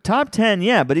 No. Top 10,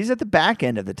 yeah, but he's at the back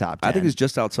end of the top 10. I think he's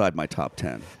just outside my top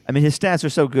 10. I mean, his stats are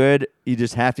so good, you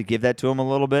just have to give that to him a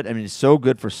little bit. I mean, he's so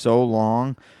good for so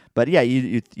long. But, yeah,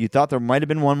 you thought there might have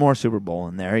been one more Super Bowl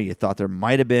in there. You thought there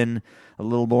might have been a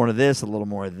little more of this, a little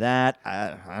more of that.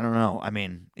 I don't know. I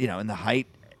mean, in the height,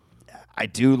 I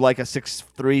do like a 6'3",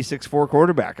 6'4"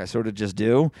 quarterback. I sort of just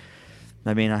do.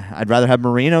 I mean, I'd rather have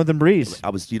Marino than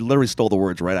Brees. You literally stole the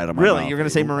words right out of my mouth. Really? You're going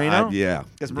to say Marino? Yeah.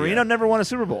 Because Marino never won a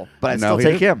Super Bowl, but I'd still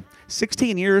take him.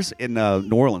 16 years in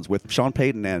New Orleans with Sean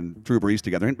Payton and Drew Brees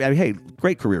together. And, hey,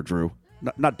 great career, Drew.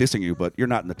 Not dissing you, but you're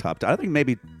not in the top 10. I think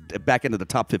maybe back into the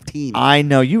top 15. I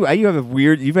know you have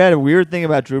you've had a weird thing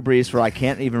about Drew Brees for I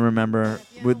can't even remember.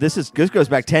 This goes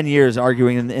back 10 years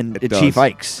arguing in Chief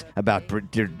Ikes about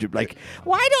like,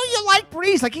 why don't you like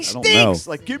Brees? Like, he stinks.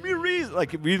 Like, give me a reason.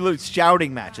 Like, we lose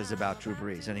shouting matches about Drew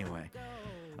Brees. Anyway,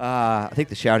 I think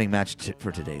the shouting match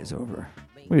for today is over.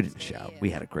 We didn't shout. We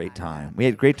had a great time. We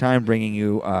had a great time bringing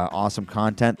you awesome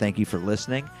content. Thank you for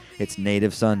listening. It's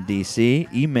Native Son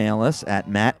DC. Email us at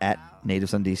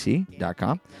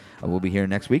matt@nativesondc.com. We'll be here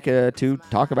next week to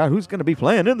talk about who's going to be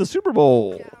playing in the Super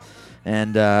Bowl.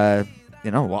 And,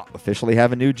 we'll officially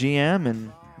have a new GM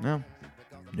and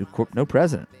no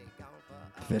president.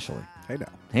 Officially.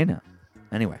 Hey now.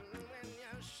 Anyway,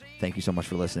 thank you so much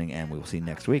for listening, and we will see you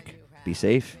next week. Be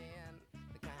safe.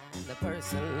 The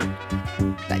person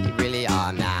that you really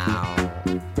are now.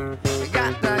 You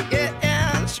got to get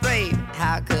in straight.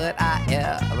 How could I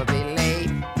ever be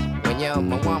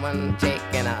one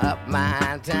taking up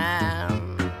my time.